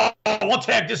talk like, "Oh, we'll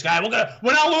tag this guy.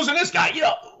 We're not losing this guy."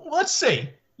 Let's see.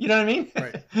 You know what I mean?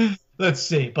 Right. Let's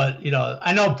see. But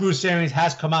I know Bruce Arians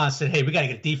has come out and said, "Hey, we got to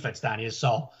get defense down here."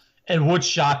 So. It would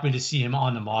shock me to see him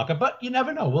on the market, but you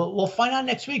never know. We'll find out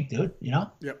next week, dude.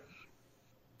 Yep.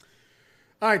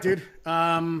 All right, dude.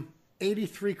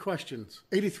 83 questions.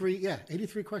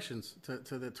 83 questions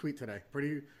to the tweet today.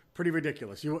 Pretty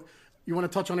ridiculous. You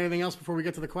want to touch on anything else before we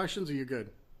get to the questions, or are you good?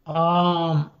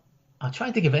 I'm trying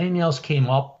to think if anything else came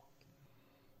up.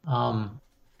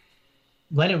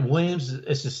 Leonard Williams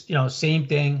is just, same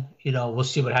thing. We'll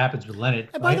see what happens with Leonard.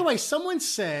 And by the way, someone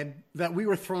said that we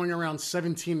were throwing around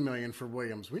 $17 million for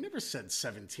Williams. We never said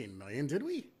 $17 million, did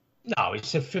we? No, we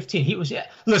said 15. He was.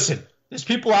 Listen, there's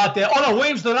people out there. Oh no,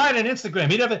 Williams denied it on Instagram.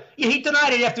 He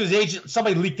denied it after his agent.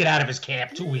 Somebody leaked it out of his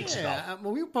camp 2 weeks ago.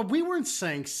 But we weren't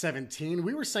saying 17.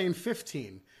 We were saying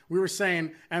 15. We were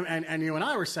saying, and you and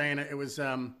I were saying it was,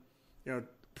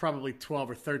 probably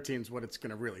 12 or 13 is what it's going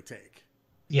to really take.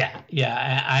 Yeah.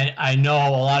 I know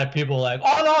a lot of people are like,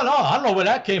 oh, no, I don't know where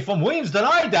that came from. Williams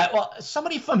denied that. Well,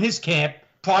 somebody from his camp,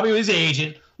 probably his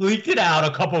agent, leaked it out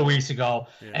a couple of weeks ago.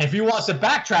 Yeah. And if he wants to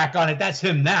backtrack on it, that's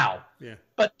him now. Yeah.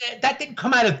 But that didn't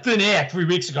come out of thin air 3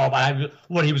 weeks ago by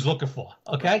what he was looking for.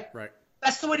 Okay? Right.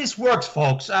 That's the way this works,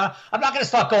 folks. I'm not going to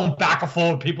start going back and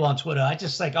forth with people on Twitter. I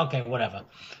just like, okay, whatever.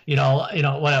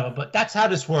 Whatever. But that's how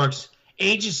this works.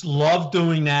 Agents love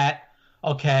doing that.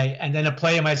 Okay, and then a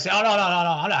player might say, "Oh no,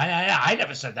 I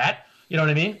never said that." You know what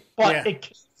I mean? But it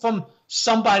came from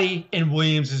somebody in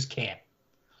Williams's camp.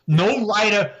 No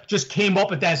writer just came up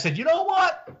with that and said, you know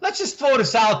what? Let's just throw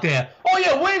this out there. Oh,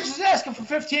 yeah, Williams is asking for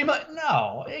 15 million.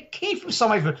 No, it came from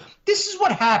somebody. This is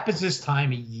what happens this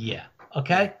time of year,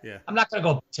 okay? Yeah. I'm not going to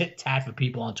go tit-tat for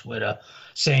people on Twitter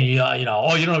saying, you know,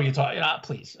 oh, you know what you're talking about.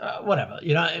 Please, whatever.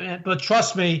 You know, I mean, but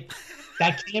trust me,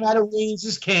 that came out of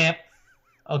Williams' camp,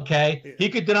 okay? Yeah. He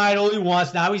could deny it all he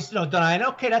wants. Now he's denying,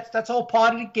 okay, that's all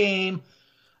part of the game.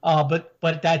 But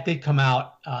that did come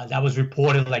out. That was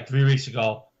reported like 3 weeks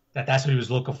ago. That's what he was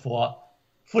looking for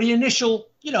the initial,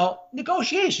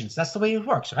 negotiations. That's the way it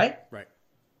works, right? Right.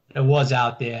 It was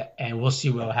out there, and we'll see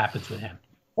what happens with him.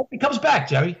 Hope he comes back,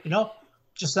 Jerry.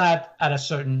 Just not at a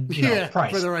certain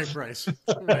price. For the right price.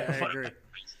 Right, I agree.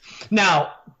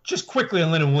 Now, just quickly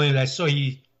on Leonard Williams, I saw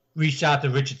he reached out to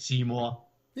Richard Seymour.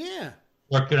 Yeah.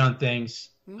 Working on things,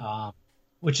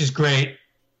 which is great.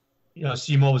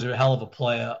 Seymour was a hell of a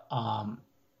player,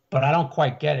 but I don't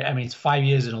quite get it. I mean, it's 5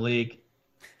 years in the league.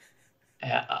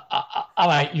 All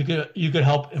right, you could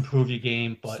help improve your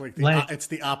game, but it's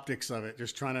the optics of it,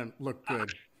 just trying to look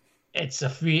good. It's a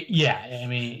free, yeah. I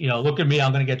mean, look at me.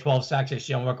 I'm going to get 12 sacks this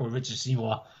year. I'm working with Richard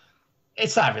Seymour.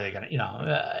 It's not really going to,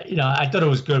 I thought it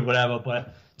was good, whatever,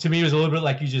 but to me, it was a little bit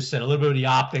like you just said, a little bit of the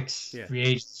optics, free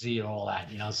agency, and all that.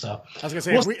 So I was going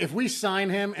to say, if we sign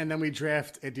him and then we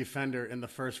draft a defender in the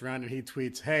first round, and he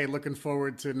tweets, "Hey, looking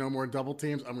forward to no more double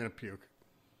teams," I'm going to puke.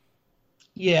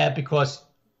 Yeah, because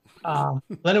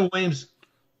Leonard Williams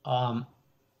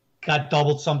got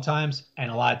doubled sometimes,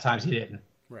 and a lot of times he didn't.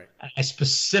 Right. And I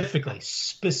specifically,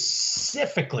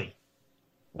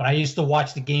 when I used to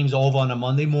watch the games over on a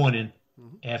Monday morning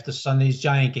after Sunday's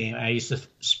Giant game, I used to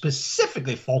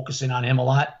specifically focus in on him a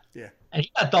lot. Yeah. And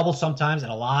he got doubled sometimes,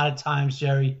 and a lot of times,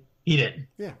 Jerry, he didn't.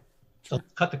 Yeah. So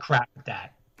cut the crap with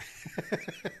that.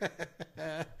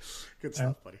 Good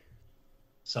stuff, buddy.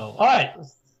 So, all right.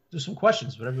 Let's do some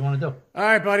questions, whatever you want to do. All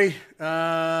right, buddy.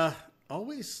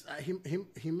 Always,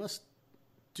 he must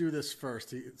do this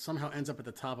first. He somehow ends up at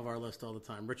the top of our list all the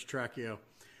time. Rich Tracchio.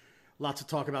 Lots of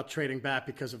talk about trading back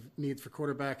because of needs for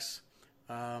quarterbacks.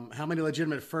 How many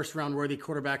legitimate first-round worthy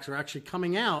quarterbacks are actually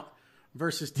coming out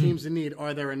versus teams in need?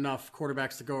 Are there enough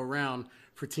quarterbacks to go around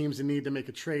for teams in need to make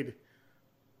a trade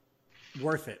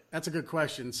worth it? That's a good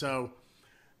question. So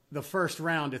the first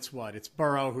round, it's what? It's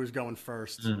Burrow who's going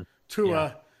first.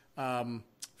 Tua,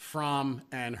 Fromm,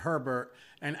 and Herbert.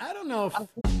 And I don't know if...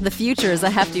 The future is a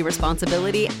hefty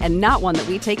responsibility and not one that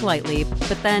we take lightly.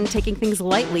 But then taking things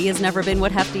lightly has never been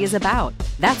what Hefty is about.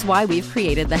 That's why we've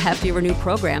created the Hefty Renew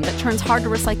program that turns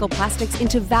hard-to-recycle plastics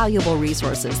into valuable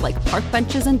resources like park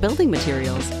benches and building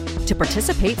materials. To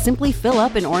participate, simply fill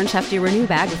up an orange Hefty Renew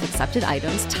bag with accepted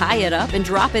items, tie it up, and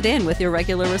drop it in with your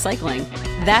regular recycling.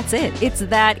 That's it. It's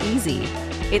that easy.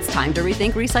 It's time to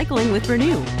rethink recycling with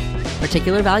Renew.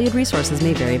 Particular valued resources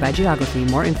may vary by geography.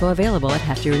 More info available at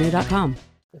heftyrenew.com.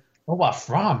 What about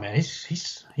Fromm, man?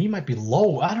 He might be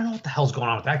low. I don't know what the hell's going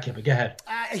on with that kid, but go ahead.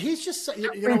 He's just,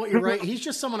 you know what, you're right. He's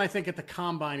just someone I think at the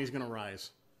combine he's going to rise.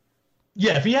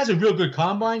 Yeah, if he has a real good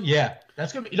combine, yeah.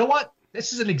 That's going to be, you know what?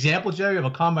 This is an example, Jerry, of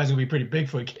a combine's going to be pretty big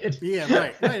for a kid.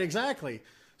 Yeah, right, exactly.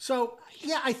 So,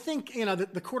 yeah, I think,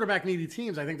 the quarterback needy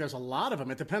teams, I think there's a lot of them.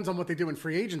 It depends on what they do in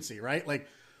free agency, right? Like,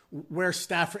 where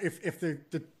Stafford, if the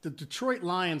Detroit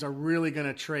Lions are really going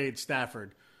to trade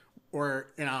Stafford, or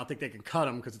I don't think they can cut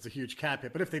him because it's a huge cap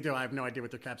hit, but if they do, I have no idea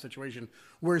what their cap situation.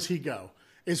 Where's he go?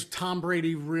 Is Tom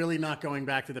Brady really not going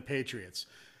back to the Patriots?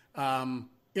 Is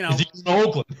he in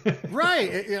Oakland? Right.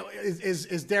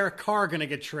 Is Derek Carr going to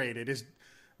get traded?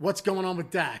 What's going on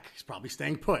with Dak? He's probably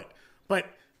staying put. But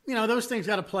those things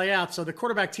got to play out. So the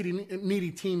quarterback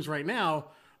needy teams right now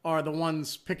are the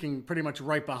ones picking pretty much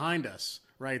right behind us.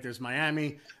 Right, there's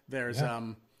Miami, there's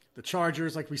the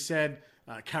Chargers, like we said,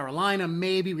 Carolina,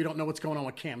 maybe. We don't know what's going on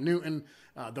with Cam Newton.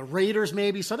 The Raiders,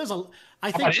 maybe. So there's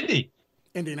I think Indy?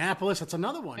 Indianapolis, that's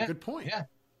another one. Yeah. Good point. Yeah.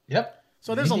 Yep.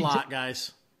 So there's a lot,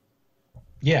 guys.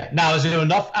 Yeah. Now, is there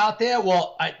enough out there?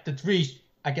 Well, the three,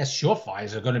 I guess,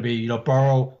 surefires are going to be,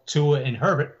 Burrow, Tua, and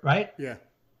Herbert, right? Yeah.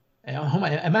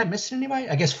 Am I missing anybody?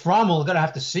 I guess Fromm we're going to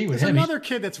have to see with him. There's another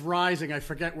kid that's rising. I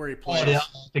forget where he plays. Oh,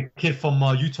 the kid from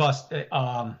Utah.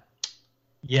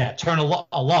 Turner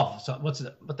Love. So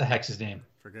what the heck's his name?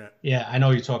 Forget. Yeah, I know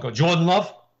you're talking. Jordan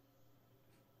Love?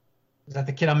 Is that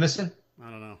the kid I'm missing? I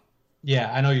don't know.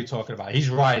 Yeah, I know you're talking about. He's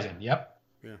rising. Yep.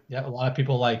 Yeah. Yep. A lot of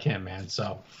people like him, man.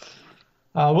 So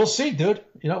we'll see, dude.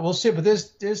 We'll see. But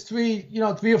there's three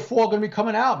or four going to be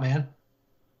coming out, man.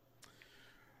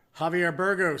 Javier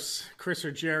Burgos, Chris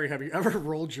or Jerry, have you ever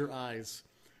rolled your eyes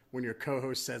when your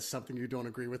co-host says something you don't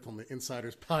agree with on the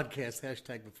Insiders podcast,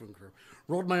 #BuffoonCrew?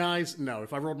 Rolled my eyes? No.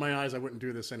 If I rolled my eyes, I wouldn't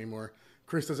do this anymore.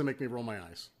 Chris doesn't make me roll my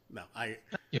eyes. No, I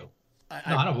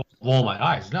don't roll my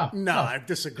eyes. No, I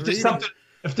disagree.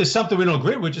 If there's something we don't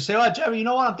agree with, just say, "Oh, Jerry, you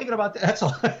know what? I'm thinking about that." That's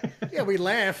all. Yeah, we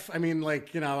laugh. I mean,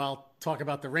 like, I'll talk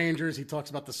about the Rangers. He talks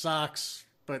about the Sox,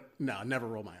 but no, never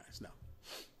roll my eyes. No.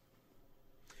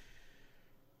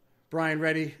 Brian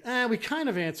Reddy, we kind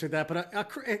of answered that, but I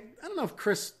don't know if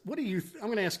Chris. What do you? I'm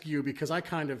going to ask you because you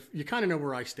kind of know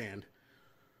where I stand.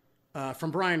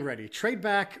 From Brian Reddy, trade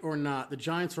back or not? The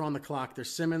Giants are on the clock. There's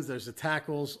Simmons. There's the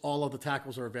tackles. All of the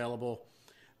tackles are available.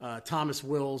 Thomas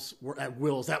Wills,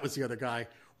 that was the other guy.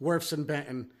 Wirfs and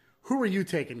Benton. Who are you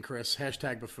taking, Chris?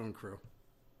 Hashtag Buffoon Crew.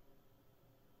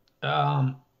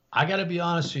 I got to be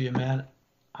honest with you, man.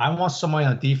 I want somebody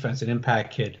on defense, an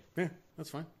impact kid. Yeah, that's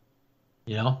fine.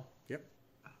 Yep.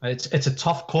 It's a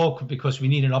tough call because we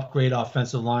need an upgrade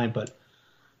offensive line, but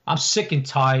I'm sick and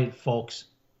tired, folks,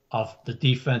 of the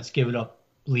defense giving up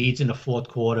leads in the fourth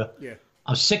quarter. Yeah.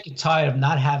 I'm sick and tired of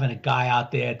not having a guy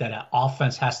out there that an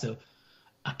offense has to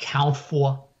account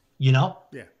for, Yeah.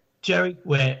 Jerry,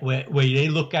 where they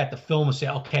look at the film and say,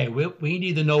 okay, we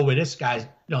need to know where this guy's,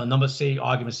 number, say,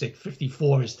 argument's sake,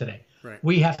 54 is today. Right.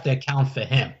 We have to account for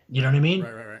him. You know what I mean?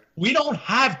 Right. We don't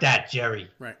have that, Jerry.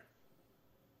 Right.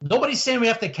 Nobody's saying we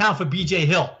have to account for B.J.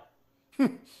 Hill.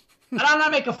 And I'm not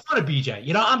making fun of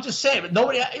B.J. I'm just saying, but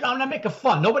nobody, I'm not making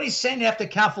fun. Nobody's saying they have to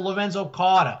account for Lorenzo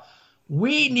Carter.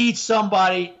 We need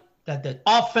somebody that the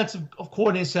offensive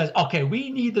coordinator says, okay, we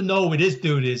need to know where this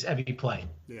dude is every play.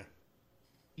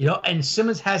 Yeah. And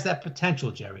Simmons has that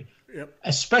potential, Jerry. Yep.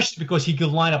 Especially because he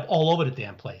could line up all over the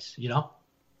damn place,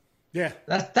 Yeah.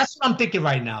 That's what I'm thinking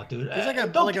right now, dude. He's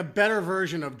like a better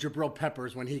version of Jabril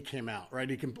Peppers when he came out, right?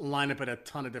 He can line up at a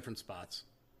ton of different spots.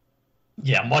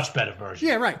 Yeah, much better version.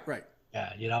 Yeah, right.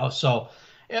 Yeah, so,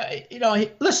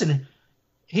 listen,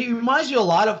 he reminds you a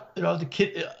lot of,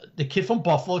 the kid from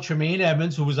Buffalo, Tremaine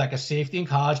Edmonds, who was like a safety in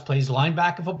college, plays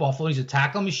linebacker for Buffalo. He's a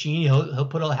tackle machine. He'll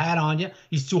put a hat on you.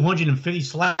 He's 250,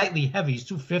 slightly heavy. He's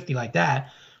 250 like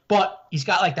that. But he's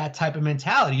got like that type of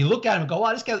mentality. You look at him and go,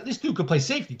 wow, this dude could play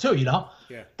safety too,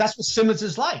 Yeah. That's what Simmons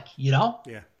is like, Yeah.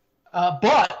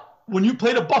 But when you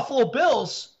play the Buffalo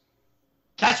Bills,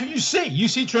 that's what you see. You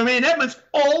see Tremaine Edmonds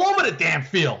all over the damn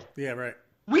field. Yeah, right.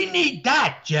 We need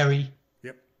that, Jerry.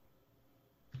 Yep.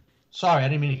 Sorry, I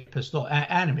didn't mean to get pissed off,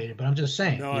 animated, but I'm just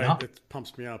saying. No, it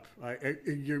pumps me up.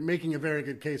 You're making a very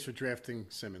good case for drafting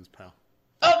Simmons, pal.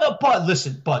 No,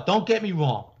 but don't get me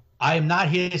wrong. I am not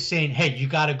here saying, hey, you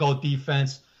got to go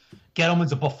defense.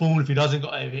 Gettleman's a buffoon if he doesn't go.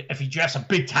 If he drafts a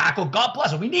big tackle, God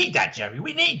bless him. We need that, Jerry.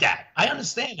 We need that. I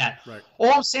understand that. Right.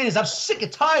 All I'm saying is I'm sick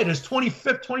and tired of this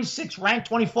 25th, 26th ranked,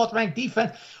 24th ranked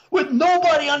defense with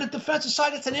nobody on the defensive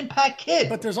side that's an impact kid.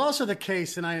 But there's also the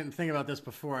case, and I didn't think about this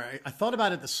before. I thought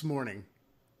about it this morning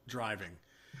driving.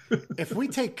 If we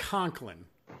take Conklin,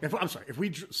 if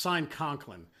we sign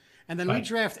Conklin, and then we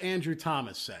draft Andrew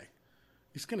Thomas, say,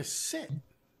 he's going to sit,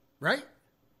 right?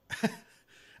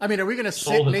 I mean, are we going to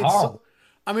sit Nate? Are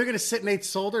we going to sit Nate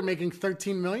Solder making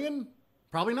 $13 million?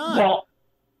 Probably not. Well,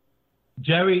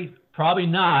 Jerry, probably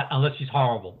not unless he's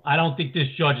horrible. I don't think this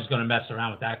judge is going to mess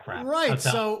around with that crap. Right.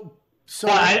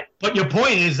 But your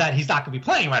point is that he's not going to be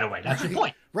playing right away. That's your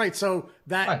point. Right. So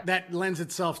that lends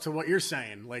itself to what you're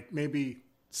saying. Like maybe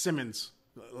Simmons.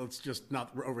 Let's just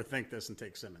not overthink this and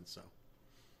take Simmons.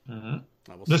 So,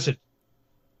 listen,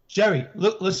 Jerry,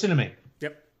 listen to me.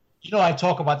 Yep. I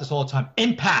talk about this all the time.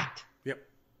 Impact. Yep.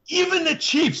 Even the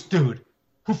Chiefs, dude,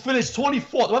 who finished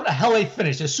 24th, whatever the hell they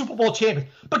finished, they're Super Bowl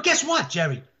champions. But guess what,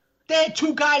 Jerry? They had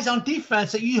two guys on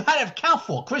defense that you had to account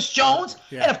for, Chris Jones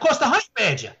and, of course, the Honey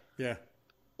Badger. Yeah.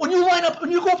 When you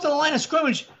go up to the line of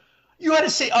scrimmage, you had to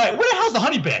say, all right, where the hell's the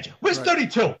Honey Badger? Where's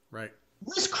 32? Right.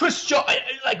 Where's Chris Jones?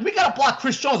 Like, we got to block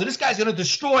Chris Jones, and this guy's going to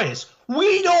destroy us.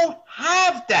 We don't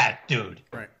have that, dude.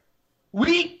 Right.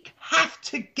 We have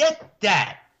to get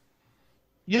that.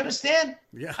 You understand?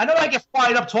 Yeah. I know I get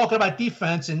fired up talking about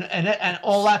defense and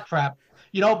all that crap,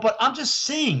 but I'm just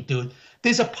saying, dude,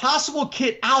 there's a possible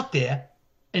kid out there,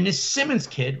 and this Simmons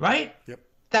kid, right? Yep.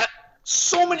 That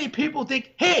so many people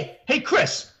think, hey,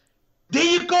 Chris, there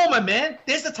you go, my man.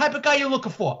 There's the type of guy you're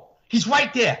looking for. He's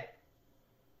right there.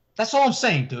 That's all I'm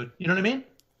saying, dude. You know what I mean?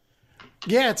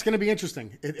 Yeah, it's going to be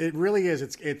interesting. It really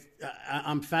is.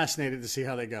 I'm fascinated to see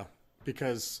how they go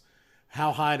because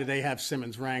how high do they have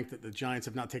Simmons ranked? That the Giants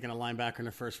have not taken a linebacker in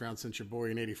the first round since your boy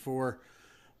in '84.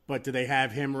 But do they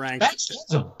have him ranked?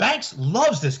 Banks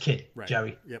loves this kid, right.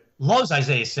 Jerry. Yep. Loves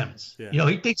Isaiah Simmons. Yeah.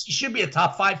 He thinks he should be a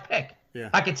top 5 pick. Yeah.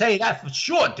 I can tell you that for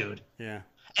sure, dude. Yeah.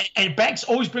 And Banks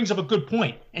always brings up a good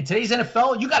point. In today's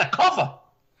NFL, you got to cover.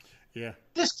 Yeah.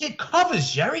 This kid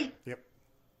covers, Jerry. Yep.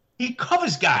 He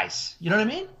covers guys. You know what I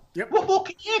mean? Yep. What more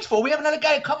can you ask for? We haven't had a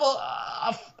guy to cover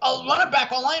a running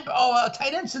back or a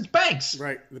tight end since Banks.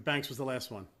 Right. The Banks was the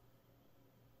last one.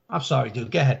 I'm sorry,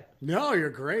 dude. Go ahead. No, you're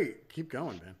great. Keep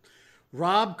going, man.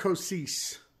 Rob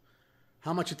Cosis.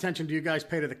 How much attention do you guys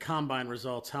pay to the combine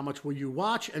results? How much will you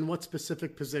watch, and what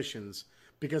specific positions?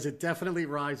 Because it definitely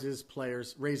raises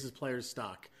players'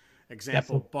 stock.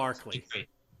 Example, Definitely. Barkley.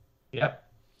 Yep.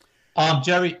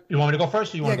 Jerry, you want me to go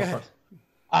first, or you want to go first?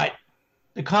 All right.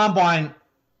 The combine.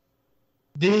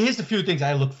 Here's a few things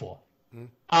I look for. Mm-hmm.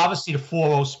 Obviously, the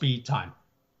 4.0 speed time.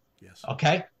 Yes.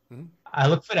 Okay. Mm-hmm. I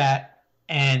look for that,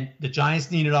 and the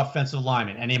Giants needed offensive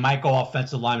linemen, and they might go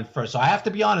offensive lineman first. So I have to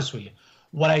be honest with you.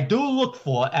 What I do look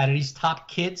for out of these top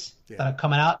kids that are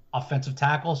coming out, offensive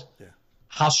tackles,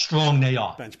 how strong they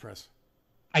are. Bench press.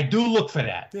 I do look for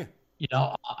that. Yeah. You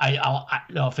know,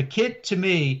 if a kid to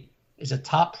me is a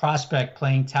top prospect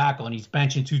playing tackle and he's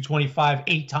benching 225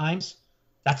 8 times,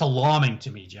 that's alarming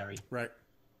to me, Jerry. Right.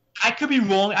 I could be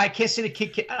wrong. I can't say the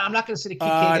kid. I'm not going to say the kid.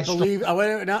 I believe.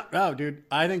 No, dude.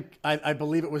 I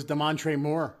believe it was Demontre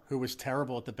Moore who was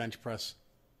terrible at the bench press.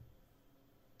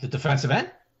 The defensive end.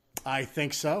 I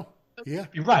think so. Yeah.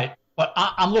 You're right. But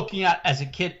I'm looking at as a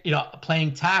kid, you know,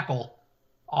 playing tackle,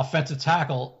 offensive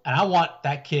tackle, and I want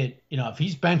that kid, you know, if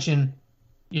he's benching,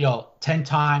 you know, 10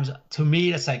 times, to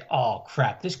me, that's like, oh,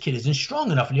 crap, this kid isn't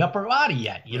strong enough in the upper body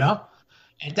yet, you know?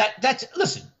 And that's,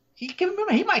 listen, he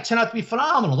might turn out to be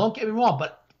phenomenal, don't get me wrong,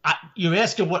 but you're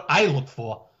asking what I look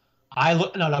for.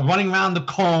 Running around the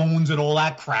cones and all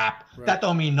that crap, that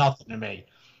don't mean nothing to me.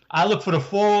 I look for the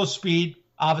 4.0 speed,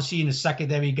 obviously in the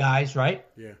secondary guys, right?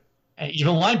 Yeah. And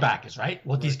even linebackers, right?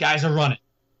 What these guys are running,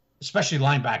 especially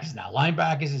linebackers now.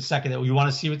 Linebackers in secondary, you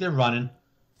want to see what they're running.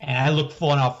 And I look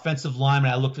for an offensive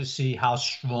lineman. I look to see how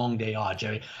strong they are,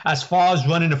 Jerry. As far as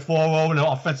running the 4.0 and the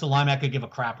offensive lineman, I could give a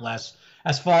crap less.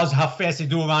 As far as how fast they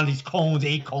do around these cones,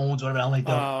 8 cones, whatever the hell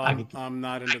they do. I'm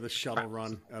not into the shuttle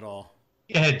run at all.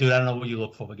 Go ahead, dude. I don't know what you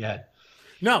look for, but go ahead.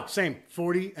 No, same.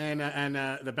 40 and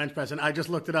the bench press. And I just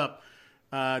looked it up.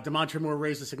 Demontre Moore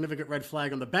raised a significant red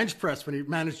flag on the bench press when he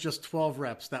managed just 12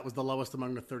 reps. That was the lowest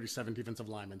among the 37 defensive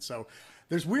linemen. So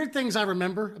there's weird things I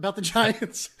remember about the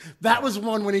Giants. That was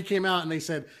one when he came out and they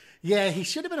said, yeah, he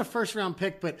should have been a first-round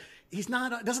pick, but he's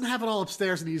not. Doesn't have it all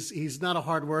upstairs, and he's not a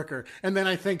hard worker. And then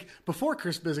I think before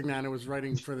Chris Bisignano was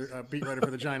writing for the beat writer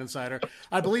for the Giant Insider,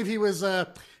 I believe he was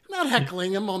not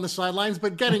heckling him on the sidelines,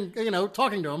 but getting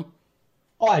talking to him.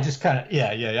 Oh, I just kind of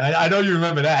I know you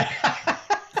remember that.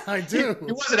 I do.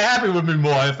 He wasn't happy with me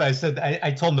more if I said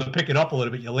I told him to pick it up a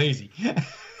little bit. You're lazy.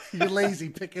 You're lazy.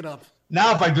 Pick it up.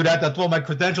 Now, if I do that, they'll throw my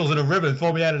credentials in a river and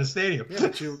throw me out of the stadium.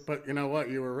 Yeah, but you know what?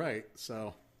 You were right.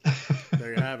 So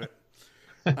there you have it.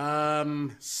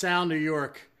 Sal, New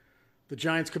York. The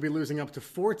Giants could be losing up to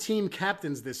 4 team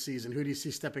captains this season. Who do you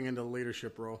see stepping into the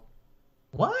leadership role?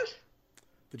 What?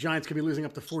 The Giants could be losing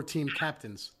up to 4 team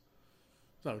captains.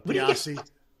 So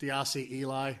Diassi,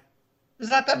 Eli. There's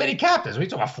not that many captains. We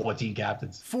talking about 14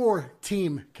 captains. 4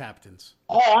 team captains.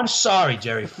 Oh, I'm sorry,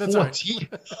 Jerry. 14.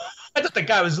 Right. I thought the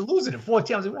guy was losing at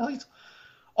 14. I was like,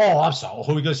 oh, I'm sorry.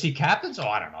 Who are we going to see captains? Oh,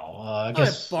 I don't know. I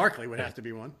guess Barkley would have to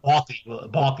be one.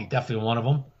 Barkley, definitely one of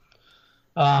them.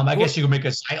 I guess you could make a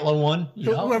Zeitler one.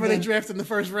 Whoever they drafted in the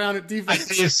first round at defense.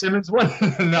 Isaiah Simmons one.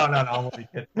 No, I won't be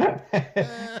kidding.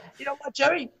 You know what,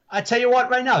 Jerry? I tell you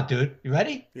what, right now, dude. You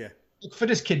ready? Yeah. Look for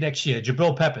this kid next year,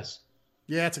 Jabril Peppers.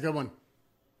 Yeah, it's a good one.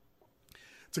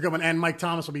 It's a good one. And Mike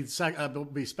Thomas will be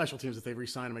special teams if they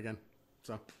re-sign him again.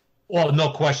 So. Well,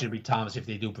 no question it'll be Thomas if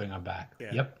they do bring him back.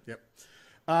 Yeah. Yep.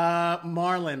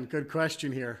 Marlon, good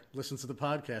question here. Listen to the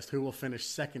podcast. Who will finish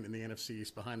second in the NFC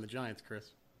East behind the Giants,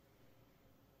 Chris?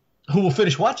 Who will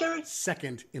finish what, Jerry?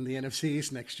 Second in the NFC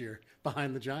East next year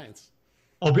behind the Giants.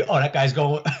 Oh, that guy's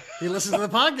going. He listens to the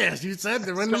podcast. You said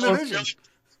they're in the division.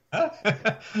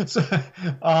 So,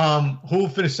 who will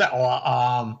finish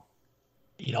second?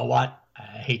 You know what? I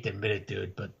hate to admit it,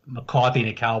 dude, but McCarthy and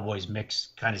the Cowboys mix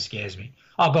kind of scares me.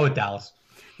 I'll go with Dallas.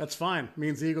 That's fine.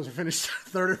 Means the Eagles will finish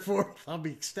 3rd or 4th. I'll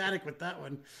be ecstatic with that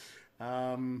one.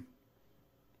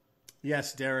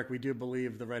 Yes, Derek, we do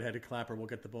believe the redheaded clapper will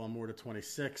get the ball more to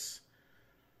 26.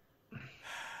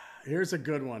 Here's a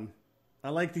good one. I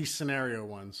like these scenario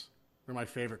ones. They're my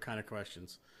favorite kind of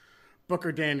questions.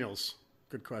 Booker Daniels,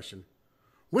 good question.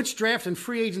 Which draft and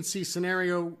free agency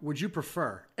scenario would you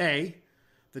prefer? A,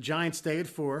 the Giants stay at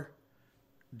 4,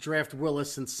 draft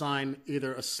Willis and sign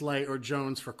either a Slay or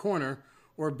Jones for corner,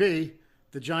 or B,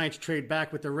 the Giants trade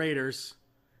back with the Raiders,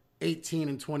 18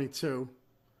 and 22,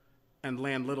 and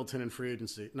land Littleton in free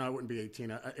agency. No, it wouldn't be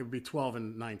 18. It would be 12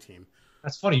 and 19.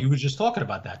 That's funny. You were just talking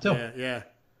about that, too. Yeah.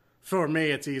 For me,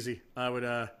 it's easy. I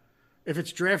would If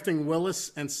it's drafting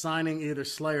Willis and signing either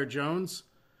Slay or Jones.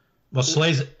 Well,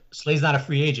 Slay's not a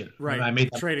free agent. Right. I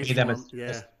made trading that for him.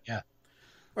 Yeah.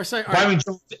 Or say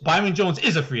Byron Jones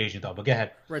is a free agent though, but go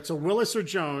ahead. Right. So Willis or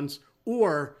Jones,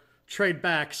 or trade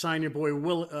back, sign your boy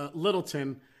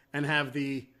Littleton, and have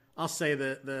the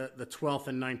 12th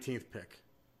and 19th pick.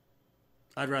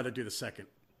 I'd rather do the second.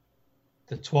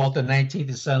 The 12th and 19th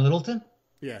is Littleton?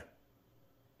 Yeah.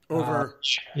 Over.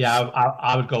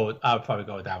 I would probably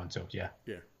go with that one too. Yeah.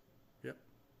 Yeah. Yep.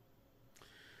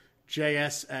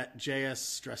 JS at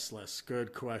JS Stressless.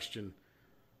 Good question.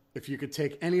 If you could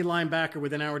take any linebacker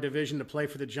within our division to play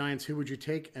for the Giants, who would you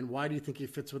take, and why do you think he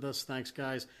fits with us? Thanks,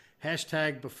 guys.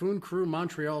 Hashtag Buffoon Crew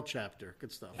Montreal chapter.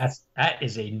 Good stuff. That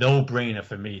is a no-brainer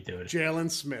for me, dude.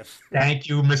 Jalen Smith. Thank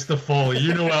you, Mr. Foley.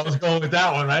 You knew I was going with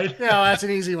that one, right? Yeah, that's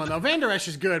an easy one, though. Van Der Esch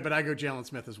is good, but I go Jalen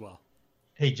Smith as well.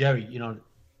 Hey, Jerry,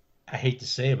 I hate to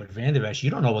say it, but Van Der Esch,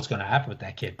 you don't know what's going to happen with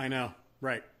that kid. I know.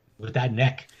 Right. With that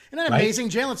neck. Isn't that amazing?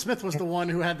 Jalen Smith was the one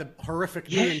who had the horrific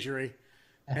knee injury.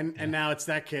 And now it's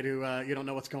that kid who you don't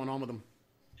know what's going on with him.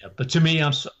 Yeah, but to me,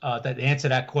 that answer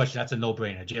that question, that's a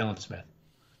no-brainer. Jalen Smith.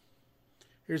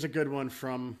 Here's a good one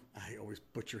from, I always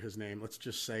butcher his name. Let's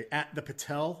just say at the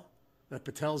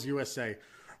Patel's USA.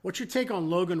 What's your take on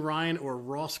Logan Ryan or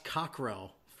Ross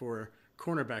Cockrell for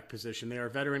cornerback position? They are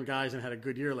veteran guys and had a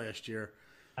good year last year.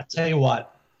 I tell you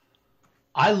what,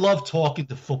 I love talking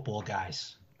to football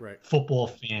guys. Right. Football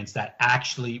fans that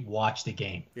actually watch the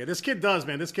game. Yeah, this kid does,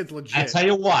 man. This kid's legit. I tell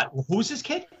you what, who's this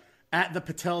kid? At the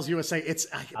Patel's USA.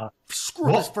 I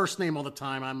screw his first name all the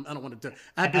time. I don't want to do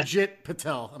Abhijit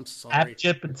Patel. I'm sorry.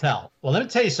 Abhijit Patel. Well, let me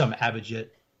tell you something, Abhijit.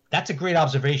 That's a great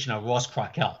observation on Ross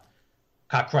Cockrell,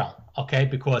 okay?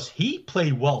 Because he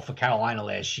played well for Carolina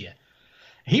last year.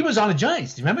 He was on the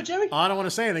Giants. Do you remember, Jerry? I don't want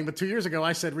to say anything, but 2 years ago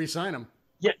I said re-sign him.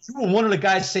 Yeah, you were one of the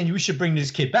guys saying you should bring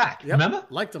this kid back. Yep, remember?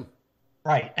 Liked him.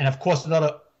 Right, and of course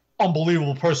another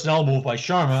unbelievable personnel move by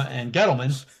Sharma and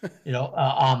Gettleman.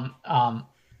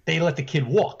 They let the kid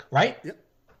walk, right? Yep.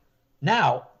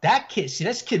 Now that kid,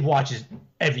 this kid watches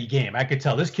every game. I could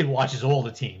tell this kid watches all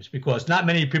the teams because not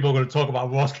many people are going to talk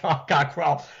about Ross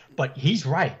Cockrell, but he's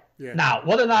right. Yeah. Now,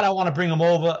 whether or not I want to bring him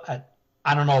over,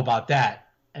 I don't know about that.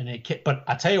 But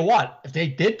I tell you what, if they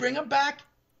did bring him back,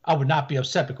 I would not be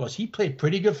upset because he played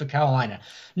pretty good for Carolina.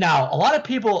 Now, a lot of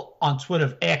people on Twitter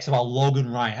have asked about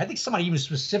Logan Ryan. I think somebody even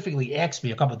specifically asked me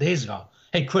a couple of days ago,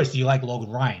 hey, Chris, do you like Logan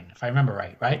Ryan? If I remember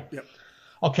right? Yep.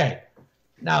 Okay.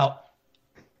 Now,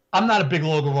 I'm not a big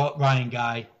Logan Ryan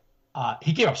guy.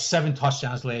 He gave up 7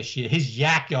 touchdowns last year. His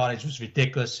yak yardage was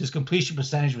ridiculous. His completion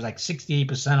percentage was like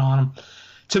 68% on him.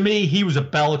 To me, he was a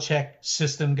Belichick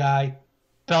system guy.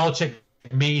 Belichick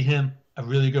made him a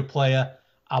really good player.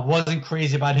 I wasn't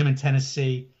crazy about him in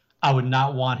Tennessee. I would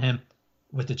not want him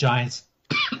with the Giants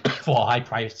for a high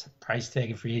price tag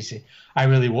in free agency. I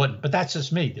really wouldn't. But that's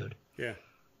just me, dude. Yeah.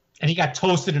 And he got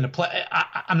toasted in the play.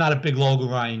 I'm not a big Logan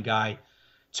Ryan guy.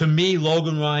 To me,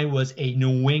 Logan Ryan was a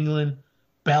New England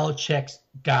Belichick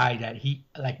guy that he,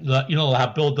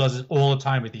 how Bill does it all the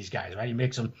time with these guys, right? He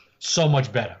makes them so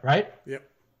much better, right? Yep.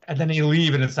 And then they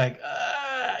leave, and it's like,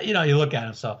 you look at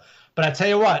him. So, but I tell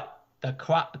you what, the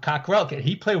Cockrell kid,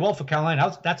 he played well for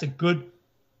Carolina. That's a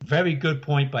very good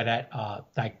point by that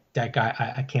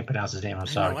guy. I can't pronounce his name. I'm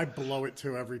sorry. I blow it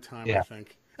too every time. Yeah. I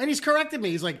think, and he's corrected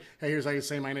me. He's like, "Hey, here's how you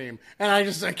say my name," and I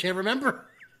can't remember.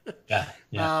 Yeah.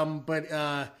 But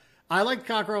I liked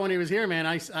Cockrell when he was here, man.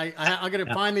 I'm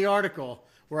gonna find the article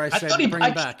where I said bring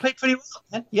him back. Played pretty well,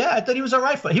 man. Yeah, I thought he was all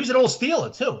right he was an old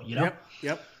Steeler too.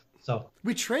 Yep. So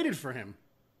we traded for him.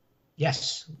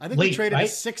 Yes. I think we traded a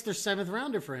 6th or 7th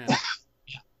rounder for him.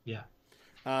 Yeah.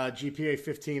 GPA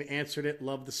 15 answered it.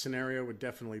 Love the scenario. Would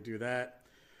definitely do that.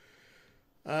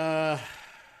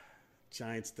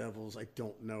 Giants Devils. I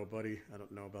don't know, buddy. I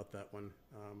don't know about that one.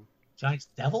 Giants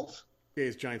Devils? Yeah,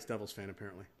 he's a Giants Devils fan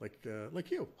apparently, like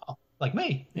you. Oh, like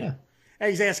me. Yeah. Hey,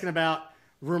 he's asking about.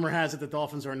 Rumor has it the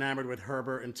Dolphins are enamored with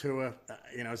Herbert and Tua.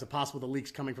 Is it possible the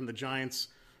leak's coming from the Giants?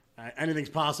 Anything's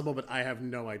possible, but I have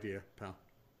no idea, pal.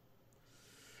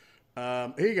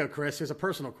 Here you go, Chris. Here's a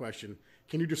personal question.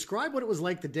 Can you describe what it was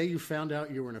like the day you found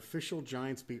out you were an official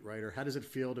Giants beat writer? How does it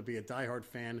feel to be a diehard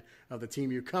fan of the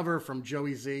team you cover? From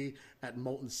Joey Z at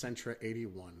Molten Centra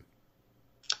 81.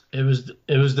 It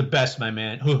was the best, my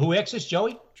man. Who asked this,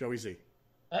 Joey? Joey Z.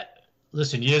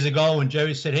 Listen, years ago when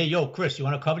Jerry said, hey, yo, Chris, you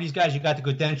want to cover these guys? You got the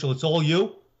credential. It's all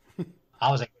you.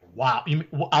 I was like, wow.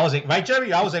 I was like, right,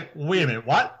 Jerry? I was like, wait a minute,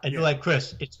 what? And you're like,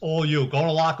 Chris, it's all you. Go in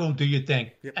the locker room, do your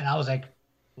thing. Yep. And I was like,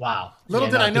 wow. Little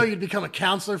did I know you'd become a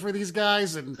counselor for these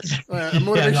guys and a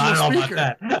motivational speaker.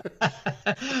 I don't know about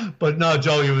that. But no,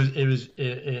 Joey, it was.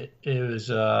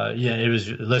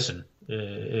 Listen,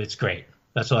 It's great.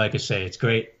 That's all I can say. It's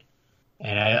great.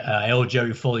 And I owe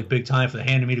Jerry Foley big time for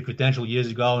handing me the credential years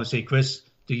ago and say, Chris,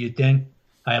 do your thing.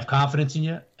 I have confidence in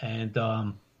you. And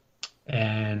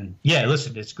yeah,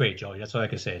 listen, it's great, Joey. That's all I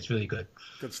can say. It's really good.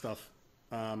 Good stuff.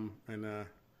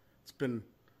 It's been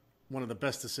one of the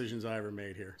best decisions I ever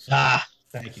made here. So.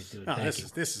 Thank you, dude.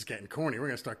 This is getting corny. We're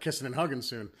gonna start kissing and hugging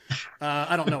soon.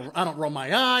 I don't know. I don't roll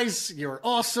my eyes. You're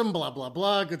awesome. Blah blah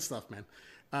blah. Good stuff, man.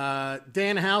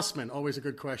 Dan Houseman, always a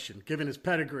good question. Given his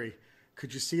pedigree,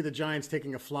 could you see the Giants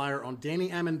taking a flyer on Danny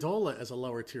Amendola as a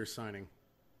lower tier signing?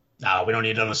 No, we don't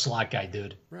need another slot guy,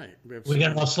 dude. Right. We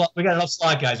got enough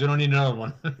slot guys. We don't need another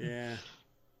one. Yeah.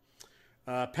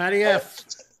 Patty F.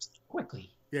 Quickly.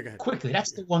 Yeah, go ahead. Quickly.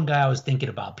 That's the one guy I was thinking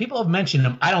about. People have mentioned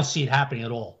him. I don't see it happening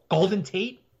at all. Golden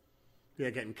Tate? Yeah,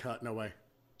 getting cut. No way.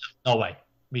 No way.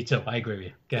 Me too. I agree with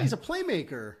you. Okay. He's a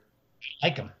playmaker. I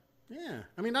like him. Yeah.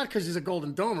 I mean, not because he's a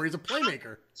Golden Domer. He's a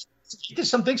playmaker. He did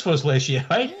some things for us last year,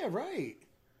 right? Yeah, right.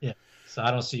 Yeah. So I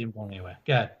don't see him going anywhere.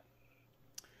 Go ahead.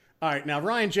 All right. Now,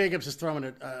 Ryan Jacobs is throwing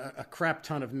a crap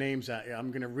ton of names at you.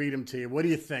 I'm going to read them to you. What do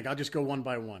you think? I'll just go one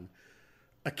by one.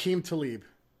 Aqib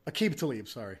Talib,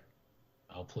 sorry.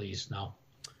 Oh, please, no.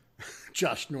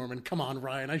 Josh Norman. Come on,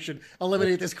 Ryan. I should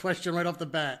eliminate this question right off the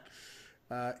bat.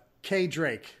 K.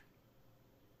 Drake.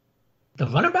 The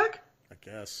running back? I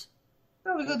guess.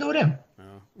 What are we going to do with him?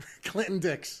 Oh. Clinton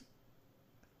Dix.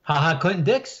 Clinton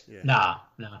Dix? Yeah.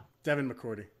 No. Devin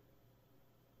McCourty.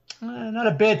 Not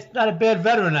a bad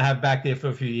veteran to have back there for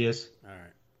a few years. All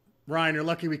right. Ryan, you're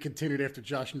lucky we continued after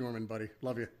Josh Norman, buddy.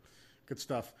 Love you. Good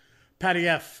stuff. Patty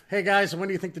F. Hey, guys, when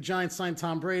do you think the Giants signed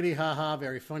Tom Brady? Ha ha,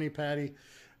 very funny, Patty.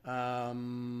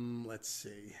 Let's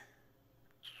see.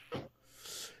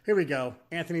 Here we go.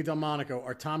 Anthony Delmonico.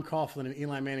 Are Tom Coughlin and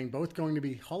Eli Manning both going to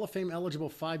be Hall of Fame eligible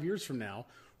 5 years from now?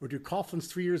 Or do Coughlin's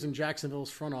 3 years in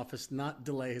Jacksonville's front office not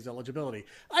delay his eligibility?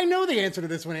 I know the answer to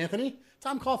this one, Anthony.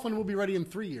 Tom Coughlin will be ready in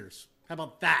 3 years. How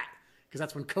about that? Because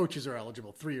that's when coaches are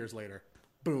eligible 3 years later.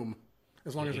 Boom.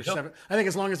 As long as they're I think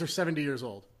as long as they're 70 years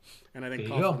old. And I think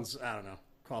Coughlin's, I don't know.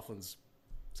 Coughlin's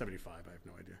 75. I have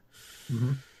no idea.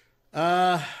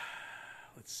 Mm-hmm.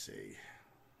 Let's see.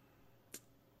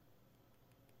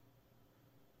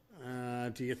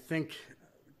 Do you think,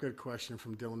 good question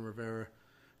from Dylan Rivera,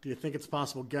 do you think it's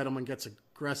possible Gettleman gets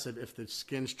aggressive if the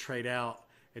Skins trade out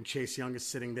and Chase Young is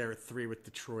sitting there at 3 with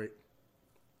Detroit?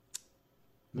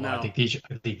 Well, No. I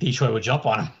think Detroit would jump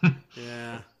on him.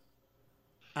 Yeah.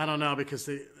 I don't know because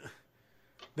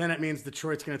then it means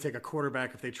Detroit's going to take a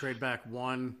quarterback if they trade back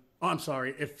one. Oh, I'm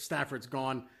sorry. If Stafford's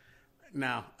gone.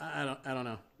 No, I don't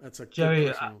know. That's a Jerry,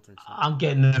 good question. I don't think so. I'm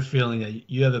getting the feeling that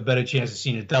you have a better chance of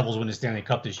seeing the Devils win the Stanley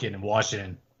Cup this year than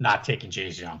Washington not taking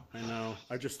Chase Young. I know.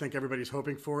 I just think everybody's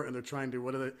hoping for it, and they're trying to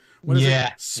what is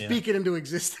it? Speak it into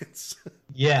existence.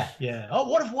 Yeah. Oh,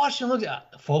 what if Washington looks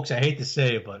at folks? I hate to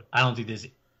say it, but I don't think there's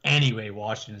any way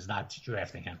Washington is not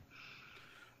drafting him.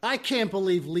 I can't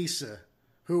believe Lisa,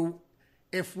 who,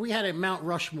 if we had a Mount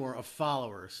Rushmore of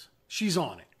followers, she's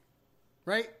on it,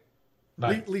 right?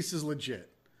 Right. Lisa's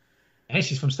legit. And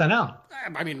she's from Staten Island.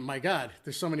 I mean, my God,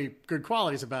 there's so many good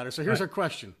qualities about her. So here's her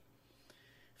question.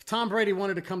 If Tom Brady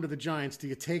wanted to come to the Giants, do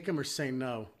you take him or say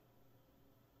no?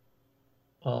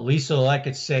 Well, Lisa, all I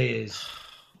could say is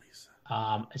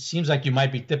it seems like you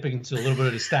might be dipping into a little bit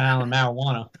of the Staten Island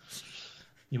marijuana.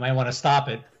 You might want to stop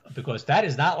it because that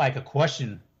is not like a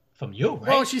question from you, right?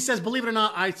 Well, she says, believe it or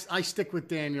not, I stick with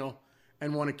Daniel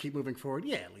and want to keep moving forward.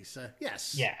 Yeah, Lisa.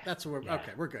 Yes. Yeah. That's what we're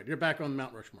okay. We're good. You're back on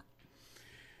Mount Rushmore.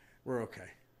 We're okay.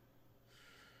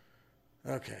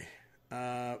 Okay.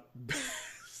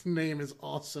 His name is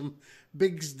awesome.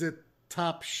 Biggs the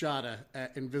Top Shotta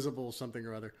at Invisible something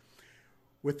or other.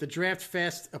 With the draft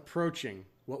fast approaching,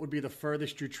 what would be the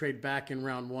furthest you trade back in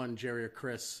round one, Jerry or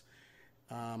Chris?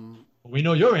 We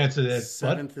know your answer to that.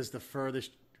 7th is the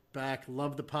furthest back.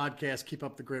 Love the podcast. Keep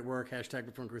up the great work. Hashtag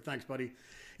the front crew. Thanks, buddy.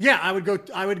 Yeah, I would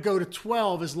go to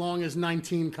 12 as long as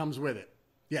 19 comes with it.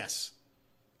 Yes.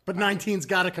 But 19's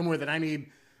got to come with it. I need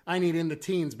in the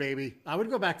teens, baby. I would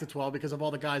go back to 12 because of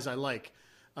all the guys I like.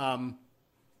 I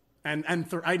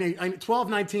need 12,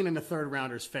 19 in the third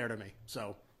rounder is fair to me.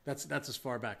 So that's as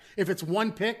far back. If it's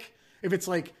one pick, if it's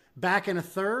like back in a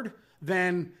third,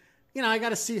 then I got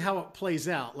to see how it plays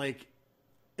out. Like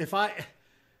it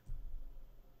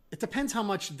depends how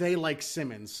much they like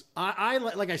Simmons. I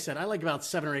like I said, I like about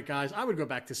 7 or 8 guys. I would go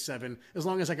back to 7 as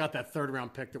long as I got that third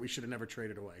round pick that we should have never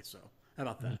traded away. So how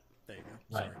about that? There you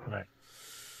go. Sorry.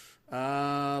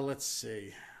 Right. Let's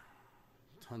see.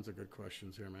 Tons of good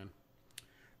questions here, man.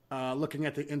 Looking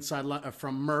at the inside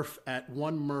from Murph at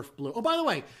one Murph Blue. Oh, by the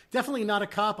way, definitely not a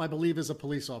cop. I believe is a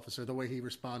police officer. The way he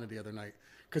responded the other night,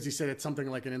 because he said it's something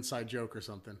like an inside joke or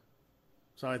something.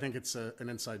 So I think it's an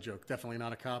inside joke. Definitely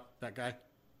not a cop. That guy.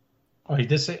 Oh, he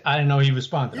did say. I didn't know he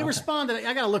responded. He responded.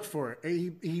 I gotta look for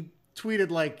it. He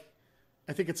tweeted like,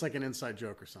 I think it's like an inside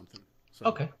joke or something. So.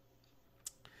 Okay.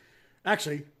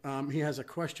 Actually, he has a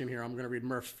question here. I'm going to read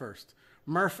Murph's first.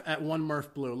 Murph at one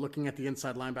Murph Blue, looking at the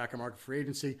inside linebacker market for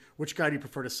agency. Which guy do you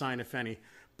prefer to sign, if any?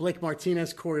 Blake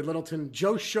Martinez, Corey Littleton,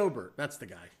 Joe Schobert. That's the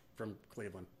guy from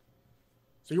Cleveland.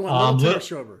 So you want Littleton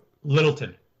or Schobert?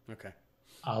 Littleton. Okay.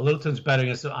 Littleton's better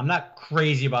against I'm not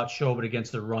crazy about Schobert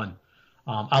against the run.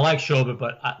 I like Schobert,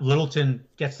 but Littleton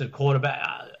gets to the quarterback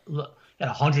at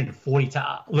 140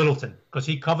 times. Littleton, because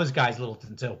he covers guys,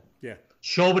 Littleton, too. Yeah.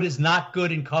 Schobert is not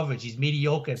good in coverage. He's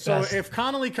mediocre at best. So if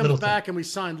Connolly comes back and we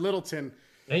sign Littleton.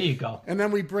 There you go. And then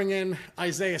we bring in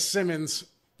Isaiah Simmons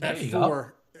at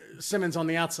 4. Simmons on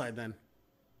the outside then.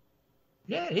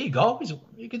 Yeah, there you go.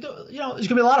 You can do. There's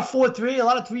gonna be a lot of 4-3, a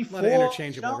lot of 3-4. A lot of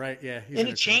interchangeable, right? Yeah, he's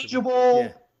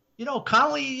interchangeable. Yeah.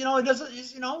 Connolly. He doesn't.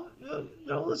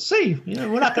 Let's see.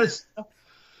 We're not gonna.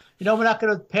 We're not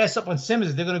gonna pass up on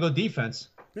Simmons. They're gonna go defense.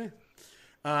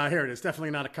 Yeah. Here it is. Definitely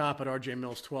not a cop at RJ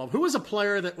Mills 12. Who was a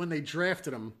player that when they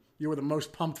drafted him, you were the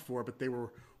most pumped for, but they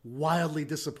were wildly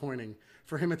disappointing?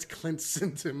 For him, it's Clint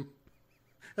Sinton.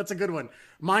 That's a good one.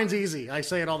 Mine's easy. I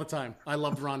say it all the time. I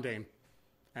loved Rondane.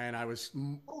 And I was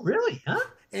really, huh?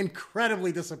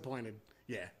 Incredibly disappointed.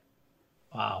 Yeah.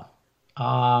 Wow.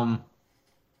 I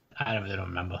really don't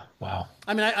remember. Wow.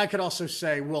 I mean, I could also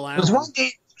say Will Allen. It was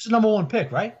Rondane. Was the number 1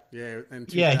 pick, right? Yeah, in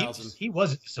 2000. Yeah, he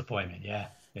was a disappointment.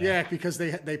 Yeah, because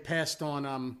they passed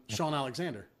on Sean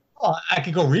Alexander. Oh, I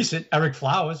could go recent. Eric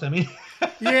Flowers. I mean,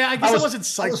 yeah, I guess I wasn't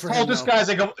psyched for him. This guy's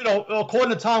like,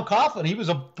 according to Tom Coughlin, he was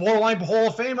a borderline Hall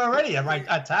of Fame already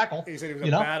at tackle. He said he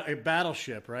was a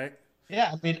battleship, right?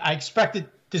 Yeah, I mean, I expected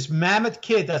this mammoth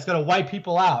kid that's going to wipe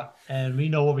people out, and we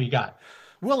know what we got.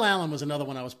 Will Allen was another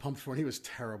one I was pumped for, and he was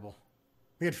terrible.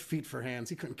 He had feet for hands.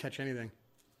 He couldn't catch anything.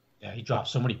 Yeah, he dropped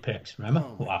so many picks. Remember?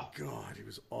 Oh my God, he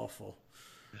was awful.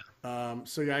 Yeah.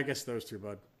 So yeah, I guess those two,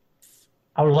 bud.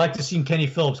 I would like to see Kenny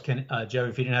Phillips, Jerry,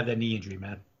 if he didn't have that knee injury,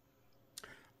 man.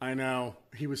 I know.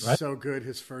 He was so good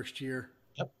his first year.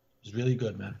 Yep. He was really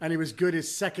good, man. And he was good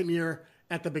his second year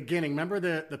at the beginning. Remember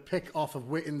the pick off of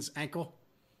Witten's ankle?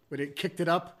 When it kicked it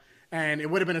up? And it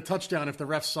would have been a touchdown if the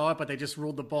refs saw it, but they just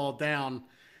ruled the ball down.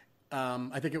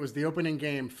 I think it was the opening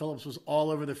game. Phillips was all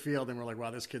over the field, and we're like,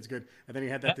 wow, this kid's good. And then he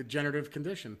had that degenerative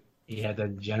condition. He had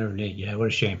that degenerative knee. Yeah, what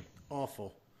a shame.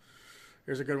 Awful.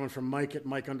 Here's a good one from Mike at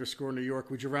Mike_New York.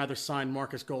 Would you rather sign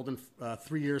Marcus Golden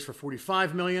 3 years for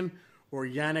 $45 million or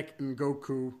Yannick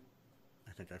Ngoku?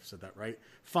 I think I've said that right.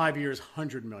 5 years,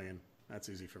 $100 million. That's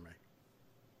easy for me.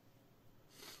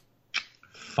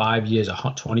 5 years,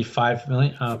 $25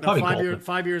 million. Probably Golden.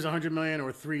 5 years, $100 million,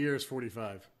 or 3 years,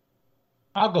 $45.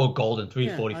 I'll go Golden,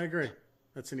 340. I agree.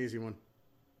 That's an easy one.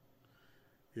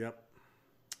 Yep.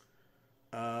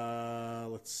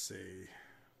 Let's see.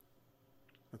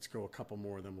 Let's go a couple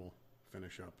more, then we'll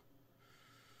finish up.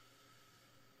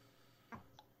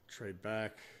 Trade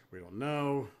back. We don't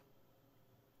know.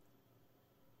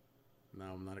 No,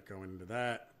 I'm not going into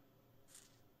that.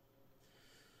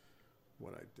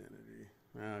 What identity?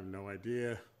 I have no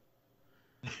idea.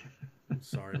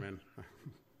 Sorry, man. I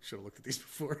should have looked at these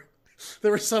before.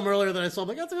 There were some earlier that I saw. I'm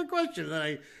like, that's a good question. And then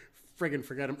I friggin'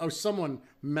 forget them. Oh, someone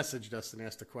messaged us and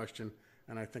asked a question,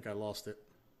 and I think I lost it.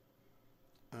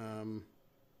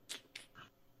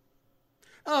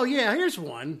 Oh, yeah, here's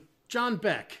one. John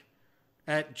Beck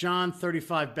at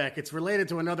John35Beck. It's related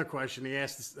to another question he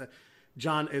asked.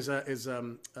 John is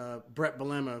Brett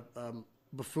Bielema,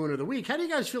 Buffoon of the Week. How do you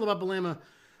guys feel about Bielema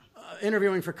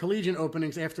interviewing for collegiate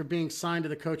openings after being signed to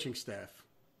the coaching staff?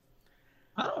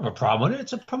 I don't have a problem with it.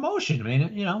 It's a promotion. I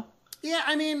mean, Yeah,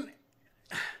 I mean,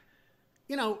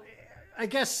 I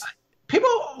guess. People,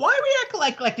 why are we acting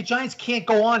like the Giants can't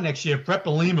go on next year if Brett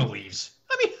Bielema leaves?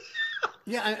 I mean,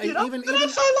 yeah, even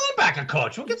outside linebacker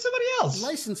coach. We'll get somebody else.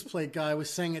 License plate guy was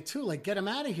saying it too, like, get him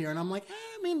out of here. And I'm like,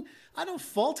 I mean, I don't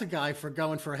fault a guy for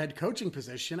going for a head coaching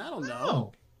position. I don't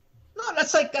know. No,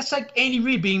 that's like Andy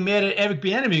Reid being mad at Eric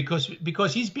Bieniemy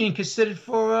because he's being considered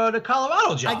for the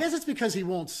Colorado job. I guess it's because he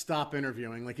won't stop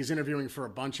interviewing. Like, he's interviewing for a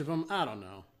bunch of them. I don't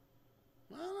know.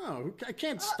 I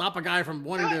can't stop a guy from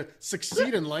wanting to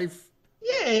succeed in life.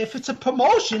 Yeah, if it's a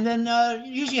promotion, then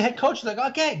usually a head coach is like,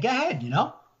 okay, go ahead, You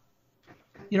know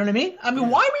what I mean? I mean,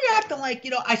 why are we acting like,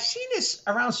 I've seen this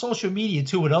around social media,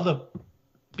 too, with other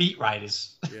beat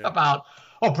writers about,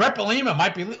 Brett Bielema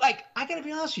might be, like, I got to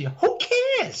be honest with you, who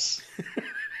cares?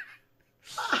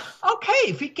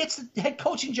 Okay, if he gets the head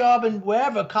coaching job in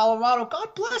wherever, Colorado,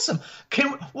 God bless him.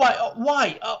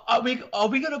 Why? Are we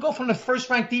going to go from the first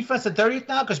ranked defense to 30th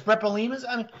now because Brett Bielema's?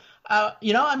 I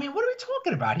mean, what are we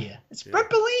talking about here? It's Brett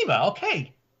Bielema.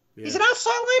 Okay, he's an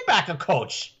outside linebacker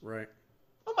coach. Right.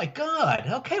 Oh my God.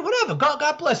 Okay, whatever.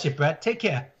 God bless you, Brett. Take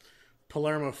care.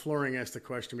 Palermo Flooring asked the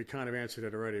question. We kind of answered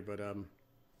it already, but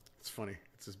it's funny.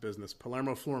 It's his business.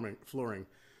 Palermo Flooring.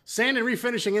 Sand and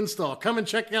refinishing install. Come and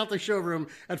check out the showroom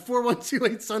at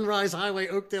 4128 Sunrise Highway,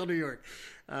 Oakdale, New York.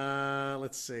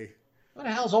 Let's see. What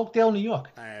the hell's Oakdale, New York?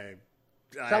 I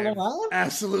Long Island?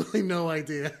 Absolutely no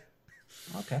idea.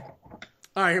 Okay.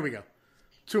 All right, here we go.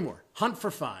 2 more. Hunt for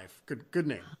 5. Good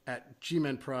name. At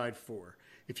G-Men Pride 4.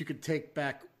 If you could take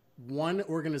back one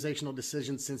organizational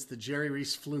decision since the Jerry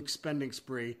Reese fluke spending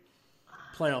spree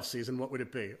playoff season, what would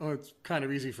it be? Oh, it's kind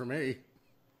of easy for me.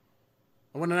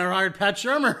 I wouldn't have hired Pat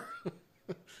Shurmur.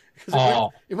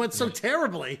 It went so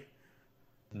terribly.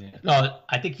 Yeah. No,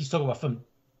 I think he's talking about from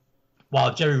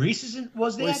while Jerry Reese was there.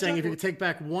 Well, he's saying if you could take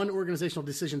back one organizational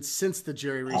decision since the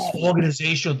Jerry Reese.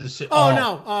 Organizational decision.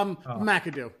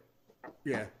 McAdoo.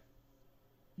 Yeah.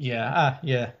 Yeah.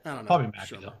 I don't know. Probably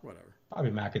McAdoo. Sure, whatever.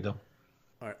 Probably McAdoo.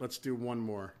 All right, let's do one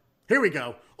more. Here we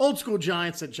go. Old School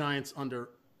Giants at Giants _old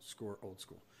school.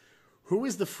 Who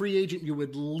is the free agent you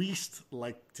would least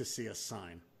like to see us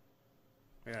sign?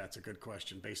 Yeah, that's a good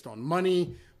question. Based on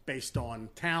money, based on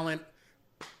talent,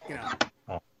 you know.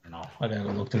 Oh, no. I gotta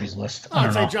go look through his list.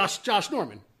 I'd say Josh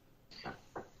Norman.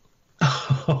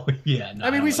 Oh, yeah. No, I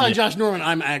mean, we signed Josh Norman.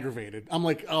 I'm aggravated. I'm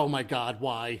like, oh, my God,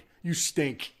 why? You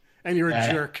stink. And you're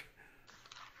a jerk.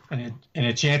 And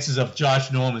the chances of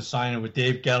Josh Norman signing with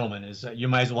Dave Gettleman is you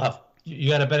might as well you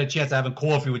got a better chance of having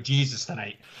coffee with Jesus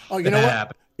tonight. Oh, you know what?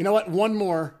 Happen. You know what? One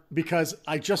more, because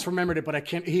I just remembered it, but I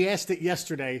can't. He asked it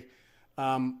yesterday.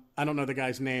 I don't know the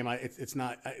guy's name. It's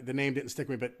not the name didn't stick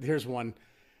with me, but here's one.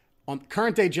 On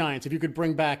current day Giants, if you could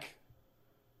bring back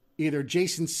either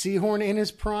Jason Sehorn in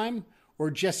his prime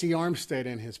or Jesse Armstead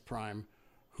in his prime,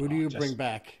 who do you bring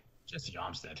back? Jesse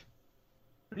Armstead.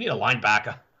 We need a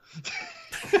linebacker.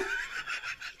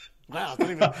 Wow,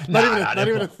 not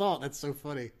even a thought. That's so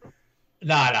funny.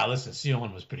 No, listen,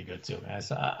 Sehorn was pretty good too, man.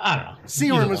 So, I don't know.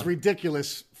 Sehorn was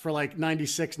ridiculous for like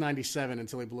 96, 97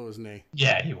 until he blew his knee.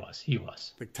 Yeah, he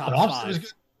was. Like top but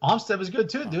 5. Armstead was good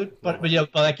too, dude. But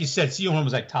like you said, Sehorn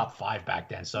was like top 5 back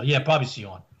then. So yeah, probably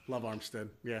Sehorn. Love Armstead.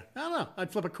 Yeah, I don't know.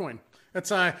 I'd flip a coin.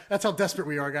 That's how desperate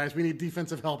we are, guys. We need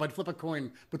defensive help. I'd flip a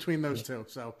coin between those two.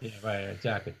 So yeah, right,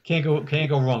 exactly. Can't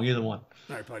go wrong either one.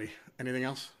 All right, buddy. Anything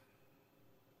else?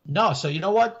 No. So you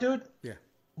know what, dude? Yeah.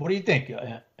 What do you think?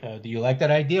 Do you like that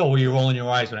idea, or were you rolling your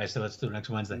eyes when I said let's do it next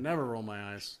Wednesday? Never roll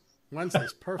my eyes.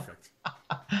 Wednesday's perfect.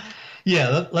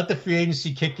 Yeah, let the free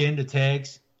agency kick in, the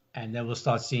tags, and then we'll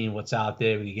start seeing what's out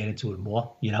there. We can get into it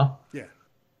more, you know?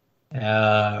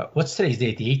 Yeah. What's today's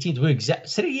date? The 18th?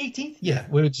 Today the 18th? Yeah,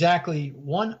 we're exactly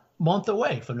 1 month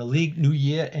away from the league new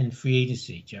year and free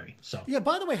agency, Jerry. So yeah,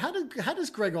 by the way, how does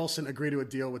Greg Olson agree to a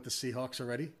deal with the Seahawks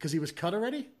already? Because he was cut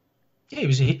already?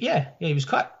 Yeah, he was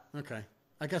cut. Okay.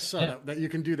 I guess so, that you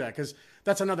can do that, because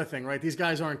that's another thing, right? These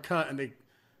guys aren't cut, and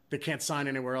they can't sign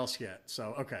anywhere else yet.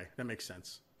 So, okay, that makes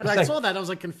sense. But I saw that. I was,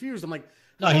 like, confused. I'm like,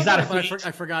 no, he's not a free agent.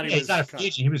 I forgot he was not a free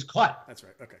agent. He was cut. That's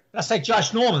right. Okay. That's like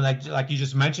Josh Norman, like you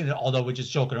just mentioned, although we're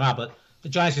just joking around. But the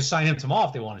Giants could sign him tomorrow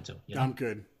if they wanted to. You know? I'm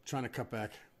good. Trying to cut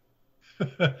back.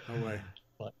 No way.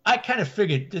 But I kind of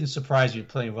figured, didn't surprise you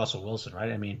playing Russell Wilson,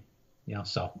 right? I mean,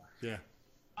 so. Yeah.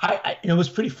 It was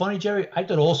pretty funny, Jerry. I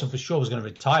thought Olsen for sure was going to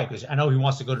retire because I know he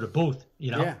wants to go to the booth.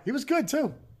 Yeah, he was good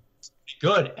too.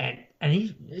 Good, and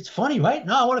it's funny, right?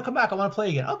 No, I want to come back. I want to play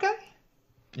again. Okay,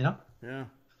 Yeah.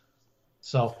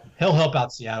 So he'll help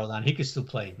out Seattle now. He can still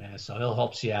play, man. So he'll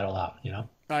help Seattle out. All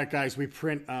right, guys. We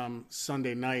print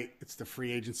Sunday night. It's the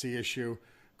free agency issue.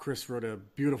 Chris wrote a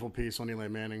beautiful piece on Eli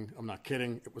Manning. I'm not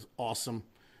kidding. It was awesome.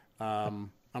 I'm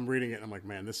reading it and I'm like,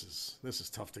 man, this is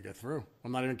tough to get through.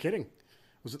 I'm not even kidding.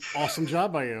 It was an awesome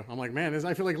job by you. I'm like, man,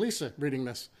 I feel like Lisa reading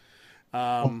this.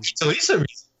 Lisa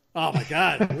reads. Oh my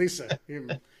God, Lisa, you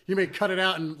may cut it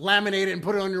out and laminate it and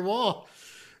put it on your wall.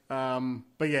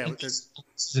 But yeah, she's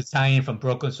Italian from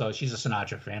Brooklyn, so she's a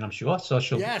Sinatra fan, I'm sure. So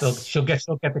she'll get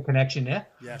the connection there.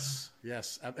 Yes.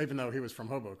 Even though he was from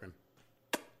Hoboken.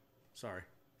 Sorry.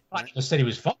 I just said he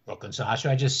was from Brooklyn, so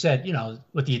I just said,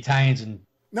 with the Italians and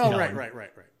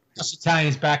right. Us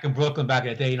Italians back in Brooklyn back in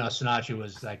the day, Sinatra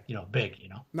was like, big,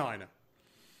 No, I know.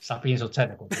 Stop being so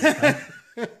technical. Right?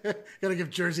 Gotta give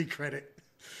Jersey credit.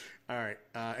 All right.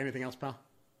 Anything else, pal?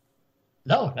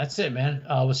 No, that's it, man.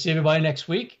 We'll see everybody next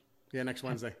week. Yeah, next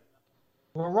Wednesday.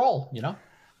 We'll roll,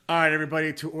 All All right,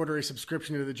 everybody, to order a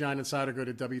subscription to The Giant Insider, go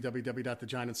to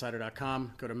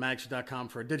www.thegiantinsider.com. Go to magster.com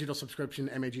for a digital subscription,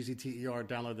 MAGZTER.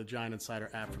 Download the Giant Insider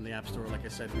app from the App Store. Like I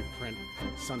said, we print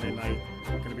Sunday night.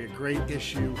 Going to be a great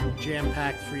issue,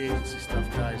 jam-packed free agency stuff,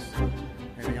 guys.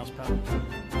 Anything else, pal?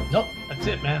 Nope, that's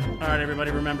it, man. All right,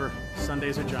 everybody, remember,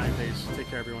 Sundays are Giant days. Take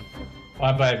care, everyone.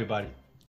 Bye-bye, everybody.